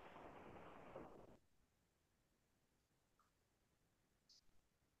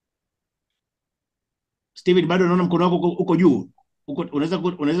 Steven, bado naona mkono wako uko juu. Unaweza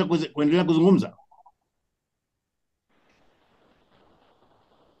kuendelea kuzungumza?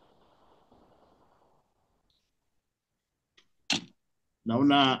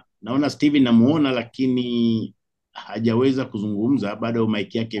 naona Steven namuona, lakini hajaweza kuzungumza bado.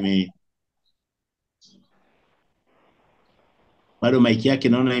 Mic yake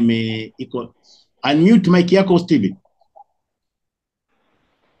naona iko unmute mic yako Steven.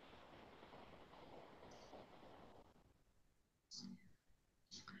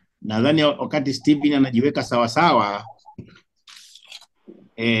 Nadhani wakati Steven anajiweka sawa sawa,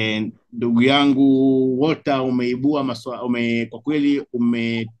 ndugu yangu Walter, umeibua kwa kweli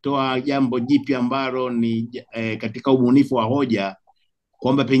umetoa jambo jipya ambalo ni katika ubunifu wa hoja,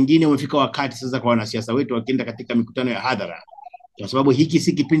 kwamba pengine umefika wakati sasa kwa wanasiasa wetu wakienda katika mikutano ya hadhara, kwa sababu hiki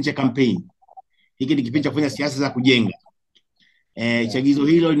si kipindi cha kampeni, hiki ni kipindi cha kufanya siasa za kujenga. Chagizo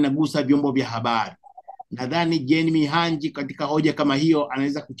hilo linagusa vyombo vya habari. Nadhani Jane Mihanji katika hoja kama hiyo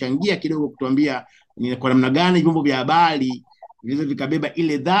anaweza kuchangia kidogo, kutuambia ni kwa namna gani vyombo vya habari vinaweza vikabeba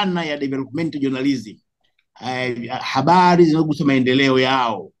ile dhana ya development journalism, habari zinazogusa maendeleo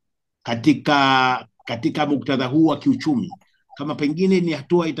yao katika muktadha huu wa kiuchumi. Kama pengine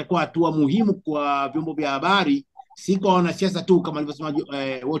itakuwa hatua muhimu kwa vyombo vya habari, si kwa wanasiasa tu kama alivyosema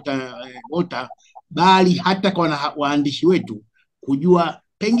Walter, bali hata kwa waandishi wetu kujua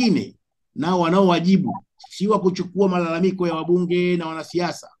pengine nao wanaowajibu si wa kuchukua malalamiko ya wabunge na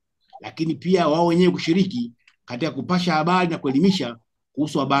wanasiasa, lakini pia wao wenyewe kushiriki katika kupasha habari na kuelimisha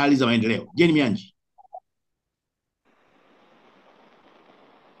kuhusu habari za maendeleo. Jane Mihanji.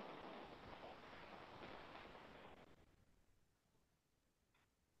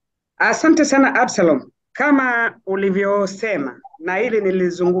 Asante sana Absalom. Kama ulivyosema, na hili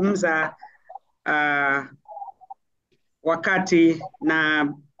nilizungumza wakati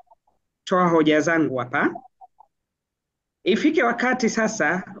na toa hoja zangu hapa, ifike wakati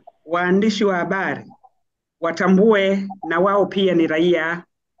sasa waandishi wa habari watambue na wao pia ni raia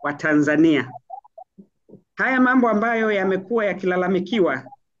wa Tanzania. Haya mambo ambayo yamekuwa yakilalamikiwa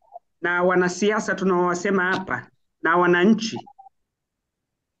na wanasiasa tunaowasema hapa na wananchi,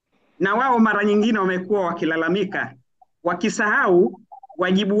 na wao mara nyingine wamekuwa wakilalamika wakisahau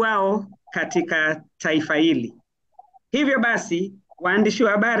wajibu wao katika taifa hili. Hivyo basi waandishi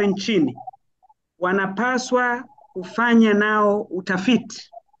wa habari nchini wanapaswa kufanya nao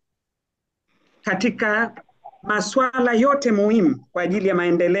utafiti katika masuala yote muhimu kwa ajili ya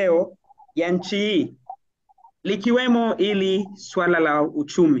maendeleo ya nchi hii, likiwemo ili swala la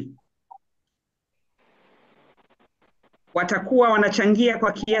uchumi. Watakuwa wanachangia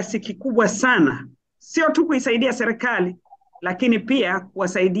kwa kiasi kikubwa sana, sio tu kuisaidia serikali, lakini pia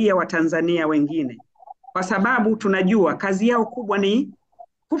kuwasaidia Watanzania wengine, kwa sababu tunajua kazi yao kubwa ni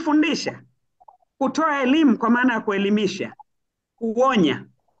kufundisha, kutoa elimu kwa maana ya kuelimisha, kuonya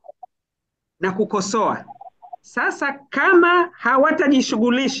na kukosoa. Sasa kama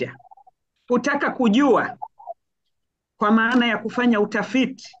hawatajishughulisha kutaka kujua kwa maana ya kufanya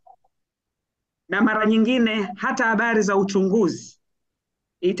utafiti na mara nyingine hata habari za uchunguzi,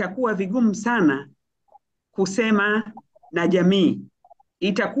 itakuwa vigumu sana kusema na jamii.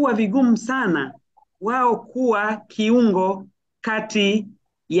 Itakuwa vigumu sana wao kuwa kiungo kati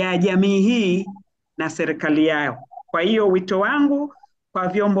ya jamii hii na serikali yao. Kwa hiyo wito wangu kwa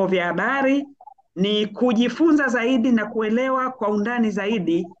vyombo vya habari ni kujifunza zaidi na kuelewa kwa undani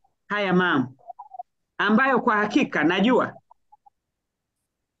zaidi haya mambo ambayo kwa hakika najua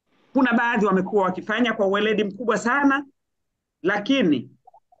kuna baadhi wamekuwa wakifanya kwa uweledi mkubwa sana, lakini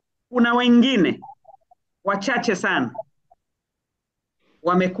kuna wengine wachache sana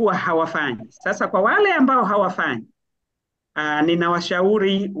wamekuwa hawafanyi. Sasa kwa wale ambao hawafanyi,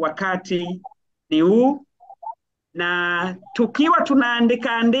 ninawashauri wakati ni huu, na tukiwa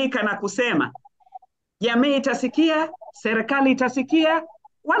tunaandika na kusema jamii itasikia, serikali itasikia,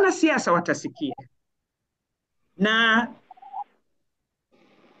 wanasiasa watasikia, na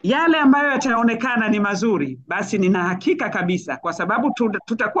yale ambayo yataonekana ni mazuri, basi nina hakika kabisa, kwa sababu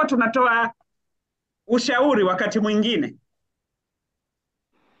tutakuwa tunatoa ushauri wakati mwingine,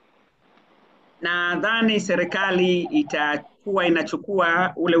 nadhani serikali itakuwa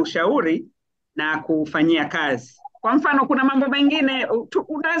inachukua ule ushauri na kufanyia kazi. Kwa mfano, kuna mambo mengine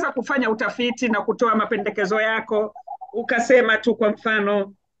unaweza kufanya utafiti na kutoa mapendekezo yako, ukasema tu kwa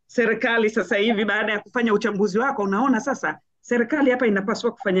mfano serikali sasa hivi baada ya kufanya uchambuzi wako unaona sasa serikali hapa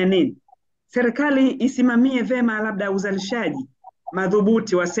inapaswa kufanya nini? Serikali isimamie vema labda uzalishaji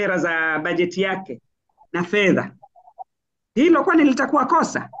madhubuti wa sera za bajeti yake na fedha. Hilo kwani litakuwa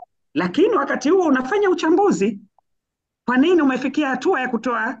kosa? Lakini wakati huo unafanya uchambuzi, kwa nini umefikia hatua ya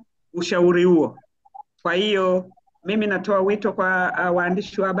kutoa ushauri huo? Kwa hiyo mimi natoa wito kwa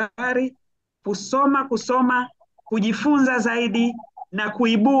waandishi wa habari kusoma, kujifunza zaidi na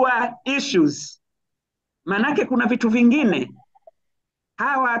kuibua issues. Manake kuna vitu vingine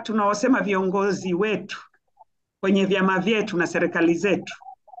hawa tunaosema viongozi wetu kwenye vyama vyetu na serikali zetu,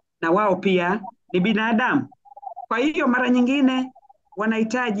 na wao pia ni binadamu. Kwa hiyo mara nyingine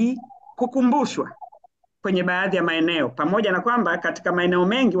wanahitaji kukumbushwa kwenye baadhi ya maeneo, pamoja na kwamba katika maeneo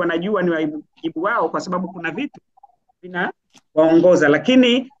mengi wanajua ni wajibu wao, kwa sababu kuna vitu vinawaongoza.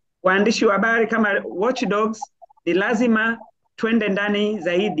 Lakini waandishi wa habari kama watchdogs ni lazima twende ndani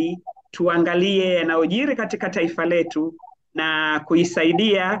zaidi, tuangalie yanayojiri katika taifa letu na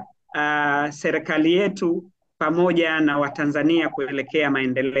kuisaidia serikali yetu pamoja na Watanzania kuelekea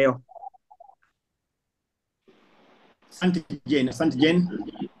maendeleo. Asante Jane, asante Jane.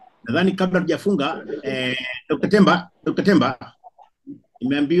 Nadhani kabla tujafunga, Dr. Temba,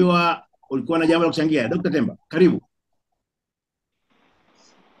 nimeambiwa ulikuwa na jambo la kuchangia. Dr. Temba, karibu.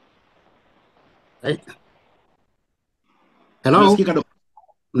 Hello. Unasikika Dr.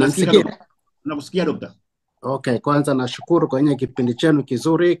 Unasikia? Nakusikia Dr. Okay, kwanza nashukuru kwenye kipindi chenu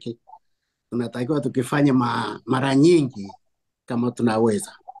kizuri hiki. Tunatakiwa tukifanye mara nyingi kama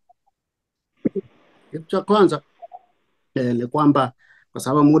tunaweza. Kitu cha kwanza ni kwamba kwa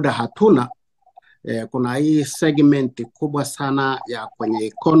sababu muda hatuna, kuna hii segment kubwa sana ya kwenye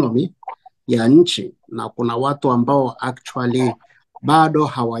economy ya nchi, na kuna watu ambao actually bado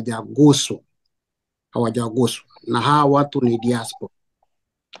hawajaguswa, na hawa watu ni diaspora.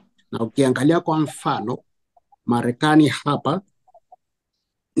 Na ukiangalia kwa mfano Marekani hapa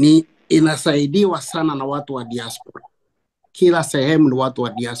ni inasaidiwa sana na watu wa diaspora. Kila sehemu ni watu wa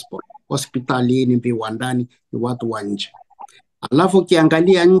diaspora, hospitalini, viwandani ni watu wa nje. Alafu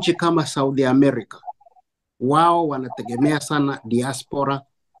ukiangalia nchi kama Saudi America, wao wanategemea sana diaspora.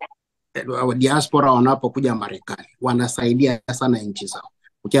 Diaspora wanapokuja Marekani wanasaidia sana nchi zao.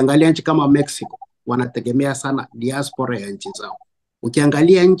 Ukiangalia nchi kama Mexico, wanategemea sana diaspora ya nchi zao.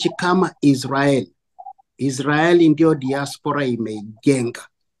 Ukiangalia nchi kama Israeli ndio diaspora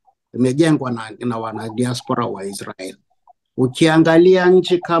imejengwa na wana diaspora wa Israeli. Ukiangalia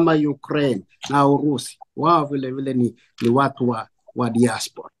nchi kama Ukraine na Urusi, wao vile vile ni watu wa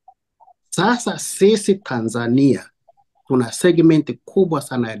diaspora. Sasa sisi Tanzania tuna segment kubwa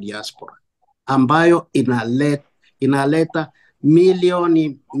sana ya diaspora ambayo inaleta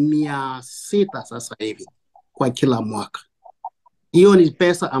milioni 600 sasa hivi kwa kila mwaka. Hiyo ni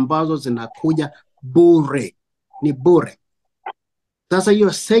pesa ambazo zinakuja bure, ni bure. Sasa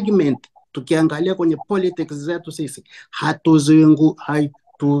hiyo segment tukiangalia kwenye politics zetu sisi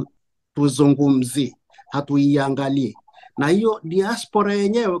hatuzungumzi, hatuiangalie. Na hiyo diaspora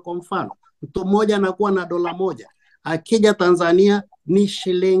yenyewe, kwa mfano mtu mmoja anakuwa na $1, akija Tanzania ni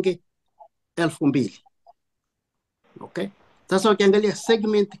shilingi 2,000. Okay? Sasa ukiangalia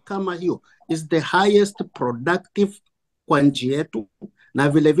segment kama hiyo is the highest productive kwa nchi yetu, na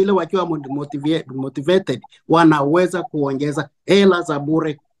vile vile wakiwa motivated wanaweza kuongeza hela za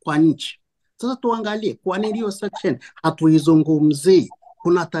bure kwa nchi. Sasa tuangalie kwa nini hiyo section hatuizungumzii,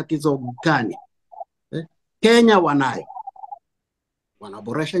 kuna tatizo gani? Kenya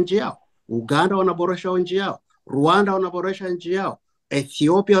wanaboresha nchi yao, Uganda wanaboresha nchi yao, Rwanda wanaboresha nchi yao,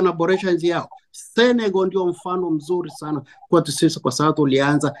 Ethiopia wanaboresha nchi yao. Senegal ndio mfano mzuri sana kwetu sisi, kwa sababu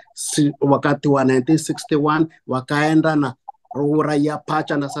tulianza wakati wa 1961 wakaenda na uraia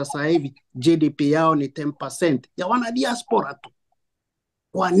pacha, na sasa hivi GDP yao ni 10% ya wana diaspora tu.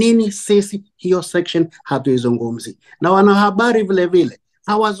 Kwa nini sisi hiyo section hatuizungumzi? Na wanahabari vile vile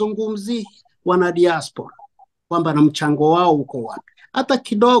hawazungumzi wana diaspora kwamba na mchango wao uko wapi. Hata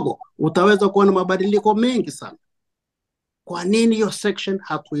kidogo utaweza kuona mabadiliko mengi sana. Kwa nini hiyo section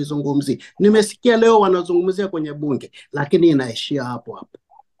hatuizungumzi? Nimesikia leo wanazungumzia kwenye bunge, lakini inaishia hapo hapo.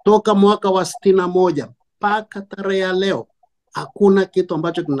 Toka mwaka wa 61 mpaka tarehe ya leo hakuna kitu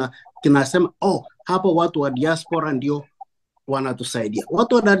ambacho kinasema hapo watu wa diaspora ndio wanatusaidia.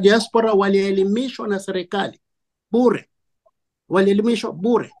 Watu wa diaspora walielimishwa na serikali bure, walielimishwa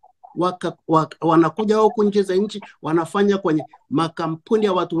bure. Wanakuja huku nje za nchi, wanafanya kwenye makampuni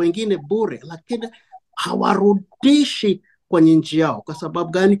ya watu wengine bure, lakini hawarudishi kwenye nchi yao. Kwa sababu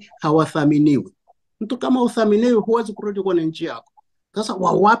gani? Hawathaminiwi. Mtu kama uthaminiwi, huwezi kurudi kwenye nchi yako. Sasa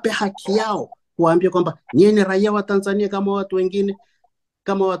wawape haki yao, waambie kwamba nyinyi raia wa Tanzania kama watu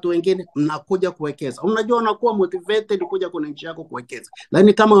wengine mnakuja kuwekeza. Unajua unakuwa motivated kuja kwenye nchi yako kuwekeza.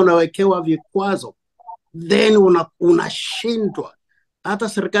 Lakini kama unawekewa vikwazo, then unashindwa. Hata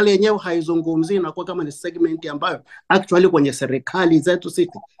serikali yenyewe haizungumzi, na kwa kama ni segment ambayo actually kwenye serikali zetu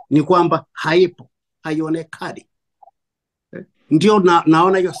sisi ni kwamba haipo, haionekani. Ndio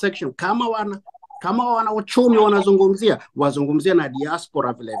naona hiyo section kama wana uchumi wazungumzia na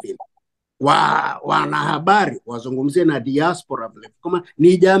diaspora vile vile. Wanahabari wazungumzie na diaspora vile. Kama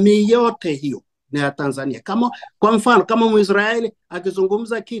ni jamii yote hiyo ni ya Tanzania. Kama kwa mfano, kama Mwisraeli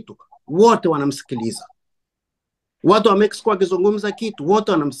akizungumza kitu, wote wanamsikiliza. Watu wa Mexico wakizungumza kitu,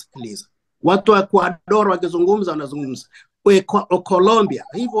 wote wanamsikiliza. Watu wa Ecuador wakizungumza, wanazungumza. Colombia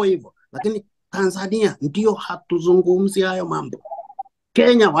hivyo hivyo. Lakini Tanzania ndio hatuzungumzi hayo mambo.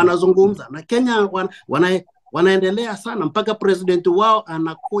 Kenya wanazungumza, na Kenya wanaendelea sana, mpaka president wao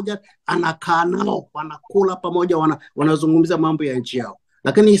anakuja, anakaa nao, wanakula pamoja, wanazungumza mambo ya nchi yao.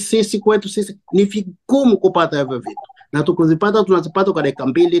 Lakini sisi kwetu sisi ni vigumu kupata hivyo vitu, na tukizipata tunazipata kwa dakika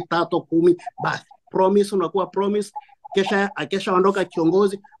 2, 3, 10, basi promise unakuwa promise, kesha ondoka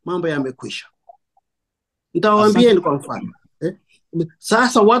kiongozi, mambo yamekwisha. Nitawaambia ni kwa mfano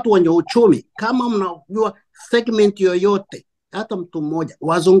sasa, watu wenye uchumi, kama mnajua segment yoyote, hata mtu mmoja,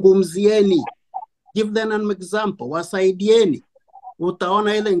 wazungumzieni, give them an example, wasaidieni.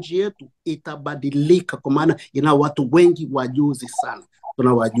 Utaona ile nchi yetu itabadilika, kwa maana ina watu wengi wajuzi sana,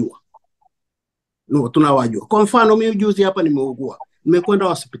 tunawajua. Kwa mfano, mimi juzi hapa nimeugua, nimekwenda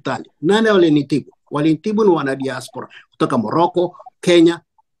hospitali. Nani walinitibu? Walinitibu ni wana diaspora kutoka Morocco, Kenya,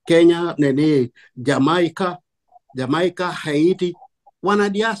 Jamaica, Haiti, wana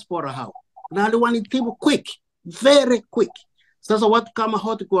diaspora hao. Na wanitibu quick, very quick. Sasa watu kama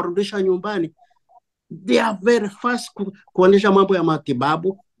hoti kuwarudisha nyumbani, they are very fast kuonyesha mambo ya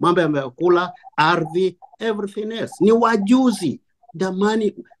matibabu, mambo ya vyakula, ardhi, everything else. Ni wajuzi.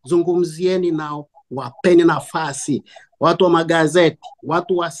 Jamani, zungumzieni nao, wapeni nafasi. Watu wa magazeti,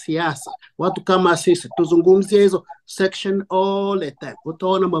 watu wa siasa, watu kama sisi, tuzungumzie hizo section all the time.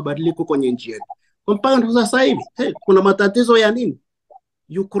 Utaona mabadiliko kwenye nchi yetu. Kwa mfano sasa hivi, kuna matatizo ya nini?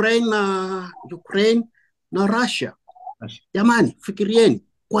 Ukraine na Russia. Jamani, fikirieni,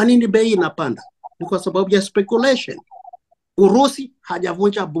 kwa nini bei inapanda? Ni kwa sababu ya speculation. Urusi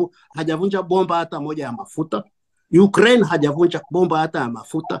hajavunja bomba hata moja ya mafuta. Ukraine hajavunja bomba hata ya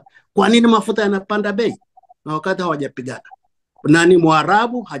mafuta. Kwa nini mafuta yanapanda bei na wakati hawajapigana? Nani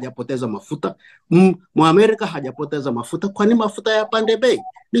Mwarabu hajapoteza mafuta, Mwamerika hajapoteza mafuta. Kwa nini mafuta yapande bei?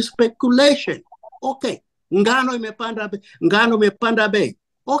 Ni speculation. Okay, ngano imepanda bei.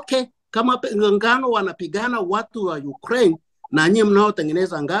 Okay, kama ngano wanapigana watu wa Ukraine na nyinyi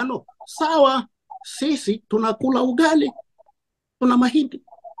mnaotengeneza ngano, sawa. Sisi tunakula ugali, tuna mahindi,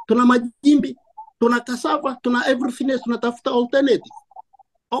 tuna majimbi, tuna cassava, tuna everything else, tunatafuta alternative.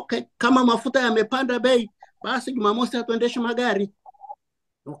 Okay, kama mafuta yamepanda bei, basi Jumamosi hatuendeshi magari.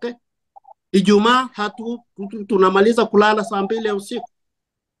 Okay, Ijumaa tunamaliza kulala saa 2 ya usiku,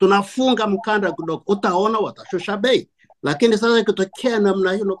 tunafunga mkanda kidogo, utaona watashusha bei. Lakini sasa ikitokea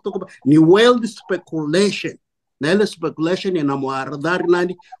namna hiyo, ni wild speculation, na ile speculation inamwadhari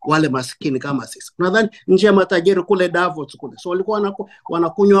nani? Wale maskini kama sisi. Nadhani nje ya matajiri kule Davos kule, so walikuwa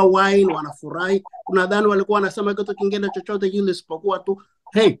wanakunywa wine, wanafurahi. Nadhani walikuwa wanasema kitu kingine chochote kile isipokuwa tu,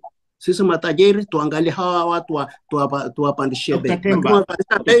 hey, sisi matajiri tuangalie hawa watu tuwapandishie bei.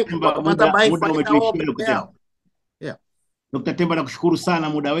 Dr. Temba, nakushukuru sana,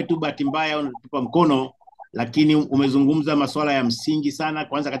 muda wetu bahati mbaya unatupa mkono, lakini umezungumza masuala ya msingi sana,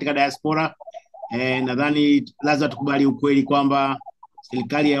 kwanza katika diaspora. Nadhani lazima tukubali ukweli kwamba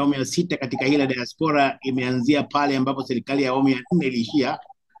serikali ya awamu ya 6 katika hila diaspora imeanzia pale ambapo serikali ya awamu ya 4 iliishia.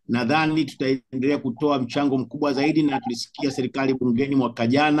 Nadhani tutaendelea kutoa mchango mkubwa zaidi, na tulisikia serikali bungeni mwaka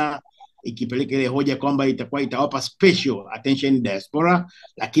jana ikipeleka ile hoja kwamba itawapa special attention diaspora.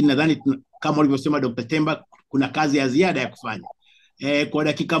 Lakini nadhani kama ulivyosema Dr. Temba, kuna kazi ya ziada ya kufanya. Kwa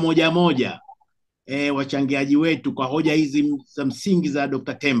dakika moja wachangiaji wetu kwa hoja hizi za msingi za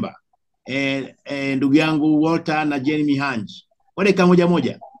Dr. Temba, ndugu yangu Walter na Jenny Mihanji, kwa dakika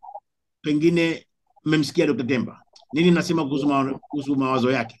moja, pengine mmemsikia Dr. Temba, nini nasema kuhusu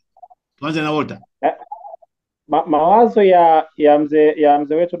mawazo yake? Tuanze na Walter. Mawazo ya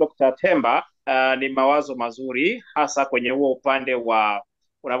mzee wetu Dr. Temba ni mawazo mazuri, hasa kwenye huo upande wa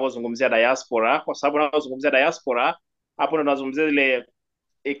unavyozungumzia diaspora, kwa sababu unavyozungumzia diaspora hapo unazungumzia ile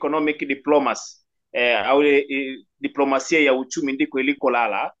economic diplomacy, au diplomasia ya uchumi ndiko iliko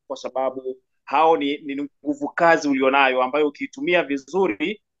lala, kwa sababu hao ni nguvu kazi ulionayo ambayo ukiitumia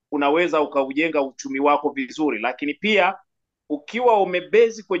vizuri unaweza ukaujenga uchumi wako vizuri. Lakini pia ukiwa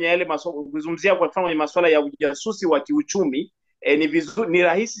umebezi kwenye yale kuzungumzia kwa mfano masuala ya ujasusi wa kiuchumi, ni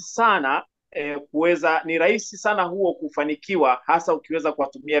rahisi sana ni rahisi sana huo kufanikiwa, hasa ukiweza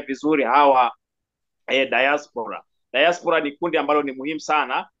kuwatumia vizuri hawa diaspora. Diaspora ni kundi ambalo ni muhimu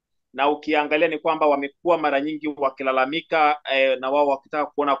sana, na ukiangalia ni kwamba wamekuwa mara nyingi wakilalamika na wao wakitaka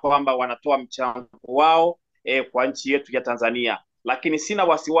kuona kwamba wanatoa mchango wao kwa nchi yetu ya Tanzania. Lakini sina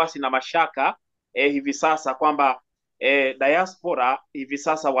wasiwasi na mashaka hivi sasa kwamba diaspora hivi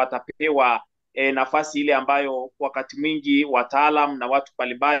sasa watapewa nafasi ile ambayo wakati mwingi wataalam na watu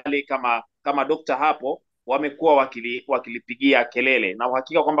mbalimbali kama kama dokta hapo wamekuwa wakilipigia kelele, na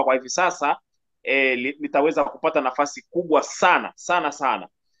uhakika kwamba kwa hivi sasa litaweza kupata nafasi kubwa sana sana sana,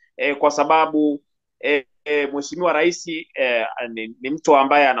 kwa sababu Mheshimiwa Rais ni mtu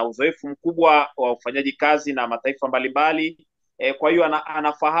ambaye ana uzoefu mkubwa wa ufanyaji kazi na mataifa mbalimbali. Kwa hiyo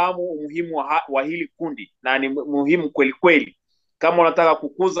anafahamu umuhimu wa hili kundi, na ni muhimu kweli kweli. Kama unataka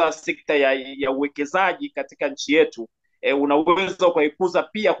kukuza sekta ya uwekezaji katika nchi yetu, unaweza ukaikuza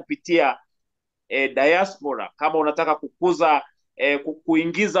pia kupitia diaspora. Kama unataka kukuza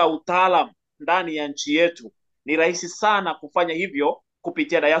kuingiza utaalamu ndani ya nchi yetu, ni rahisi sana kufanya hivyo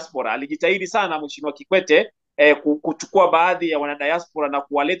kupitia diaspora. Alijitahidi sana Mheshimiwa Kikwete kuchukua baadhi ya wanadiaspora na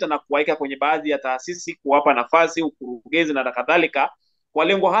kuwaleta na kuwaweka kwenye baadhi ya taasisi, kuwapa nafasi, ukurugenzi na kadhalika, kwa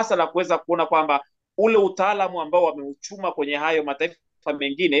lengo hasa la kuweza kuona kwamba ule utaalamu ambao wameuchuma kwenye hayo mataifa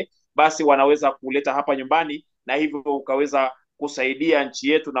mengine, basi wanaweza kuleta hapa nyumbani, na hivyo ukaweza kusaidia nchi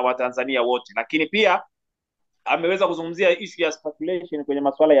yetu na Watanzania wote. Lakini pia ameweza kuzungumzia issue ya speculation kwenye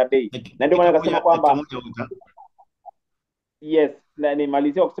masuala ya bei, na ndio maana akasema kwamba yes, na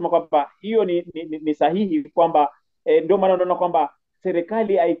nimalizia kusema kwamba hiyo ni sahihi, kwamba ndio maana unaona kwamba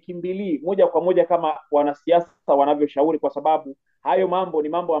serikali haikimbilii moja kwa moja kama wanasiasa wanavyoshauri, kwa sababu hayo mambo ni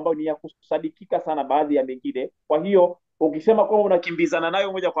mambo ambayo ni ya kusadikika sana baadhi ya mengine. Kwa hiyo ukisema kwamba unakimbizana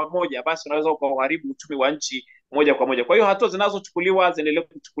nayo moja kwa moja, basi unaweza ukaharibu uchumi wa nchi moja kwa moja. Kwa hiyo hatua zinazochukuliwa ziendelee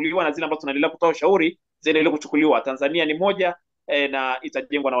kuchukuliwa, na zile ambazo tunaendelea kutoa ushauri ziendelee kuchukuliwa. Tanzania ni moja na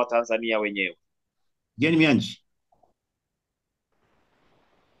itajengwa na Watanzania wenyewe. Jeni Mianji,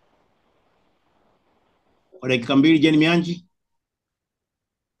 kwa dakika 2. Jeni Mianji,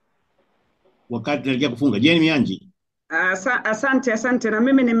 wakati tunaelekea kufunga. Jeni Mianji. Asante. Na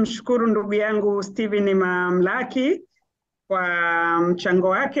mimi nimshukuru ndugu yangu Steven Mamlaki kwa mchango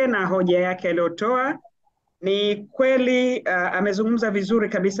wake na hoja yake aliyotoa. Ni kweli amezungumza vizuri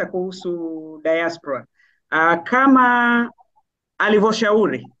kabisa kuhusu diaspora. Kama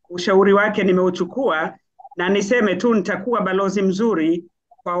alivyoshauri, ushauri wake nimeuchukua, na niseme tu nitakuwa balozi mzuri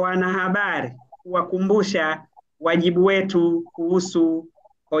kwa wanahabari kuwakumbusha wajibu wetu kuhusu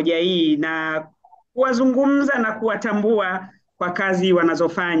hoja hii na kuwazungumza na kuwatambua kwa kazi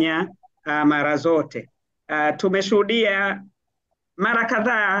wanazofanya mara zote. Tumeshuhudia mara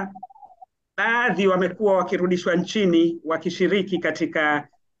kadhaa baadhi wamekuwa wakirudishwa nchini wakishiriki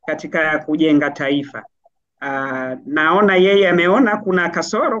katika kujenga taifa. Naona yeye ameona kuna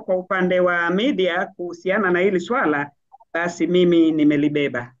kasoro kwa upande wa media kuhusiana na hili swala, basi mimi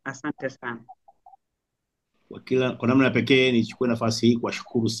nimelibeba. Asante sana. Kwa namna pekee nichukue nafasi hii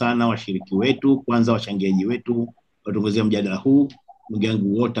kuwashukuru sana washiriki wetu, kwanza wachangiaji wetu watongozea mjadala huu, ndugu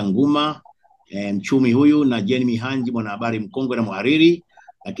yangu Wota Nguma, mchumi huyu, na Jeni Mihanji, mwanahabari mkongwe na mhariri,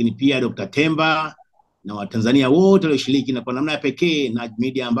 lakini pia Dr. Temba na Watanzania wote walioshiriki, na kwa namna pekee na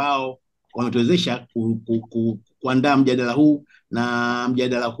media ambao wametuwezesha kuandaa mjadala huu. Na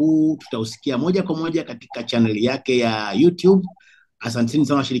mjadala huu tutausikia moja kwa moja katika channel yake ya YouTube. Asanteni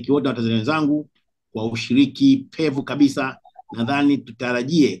sana washiriki wote na Watanzania wenzangu kwa ushiriki pevu kabisa. Nadhani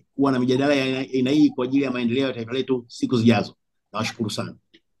tutarajie kuwa na mijadala ya aina hii kwa ajili ya maendeleo ya taifa letu siku zijazo. Nawashukuru sana.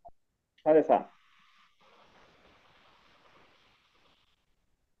 Asante sana.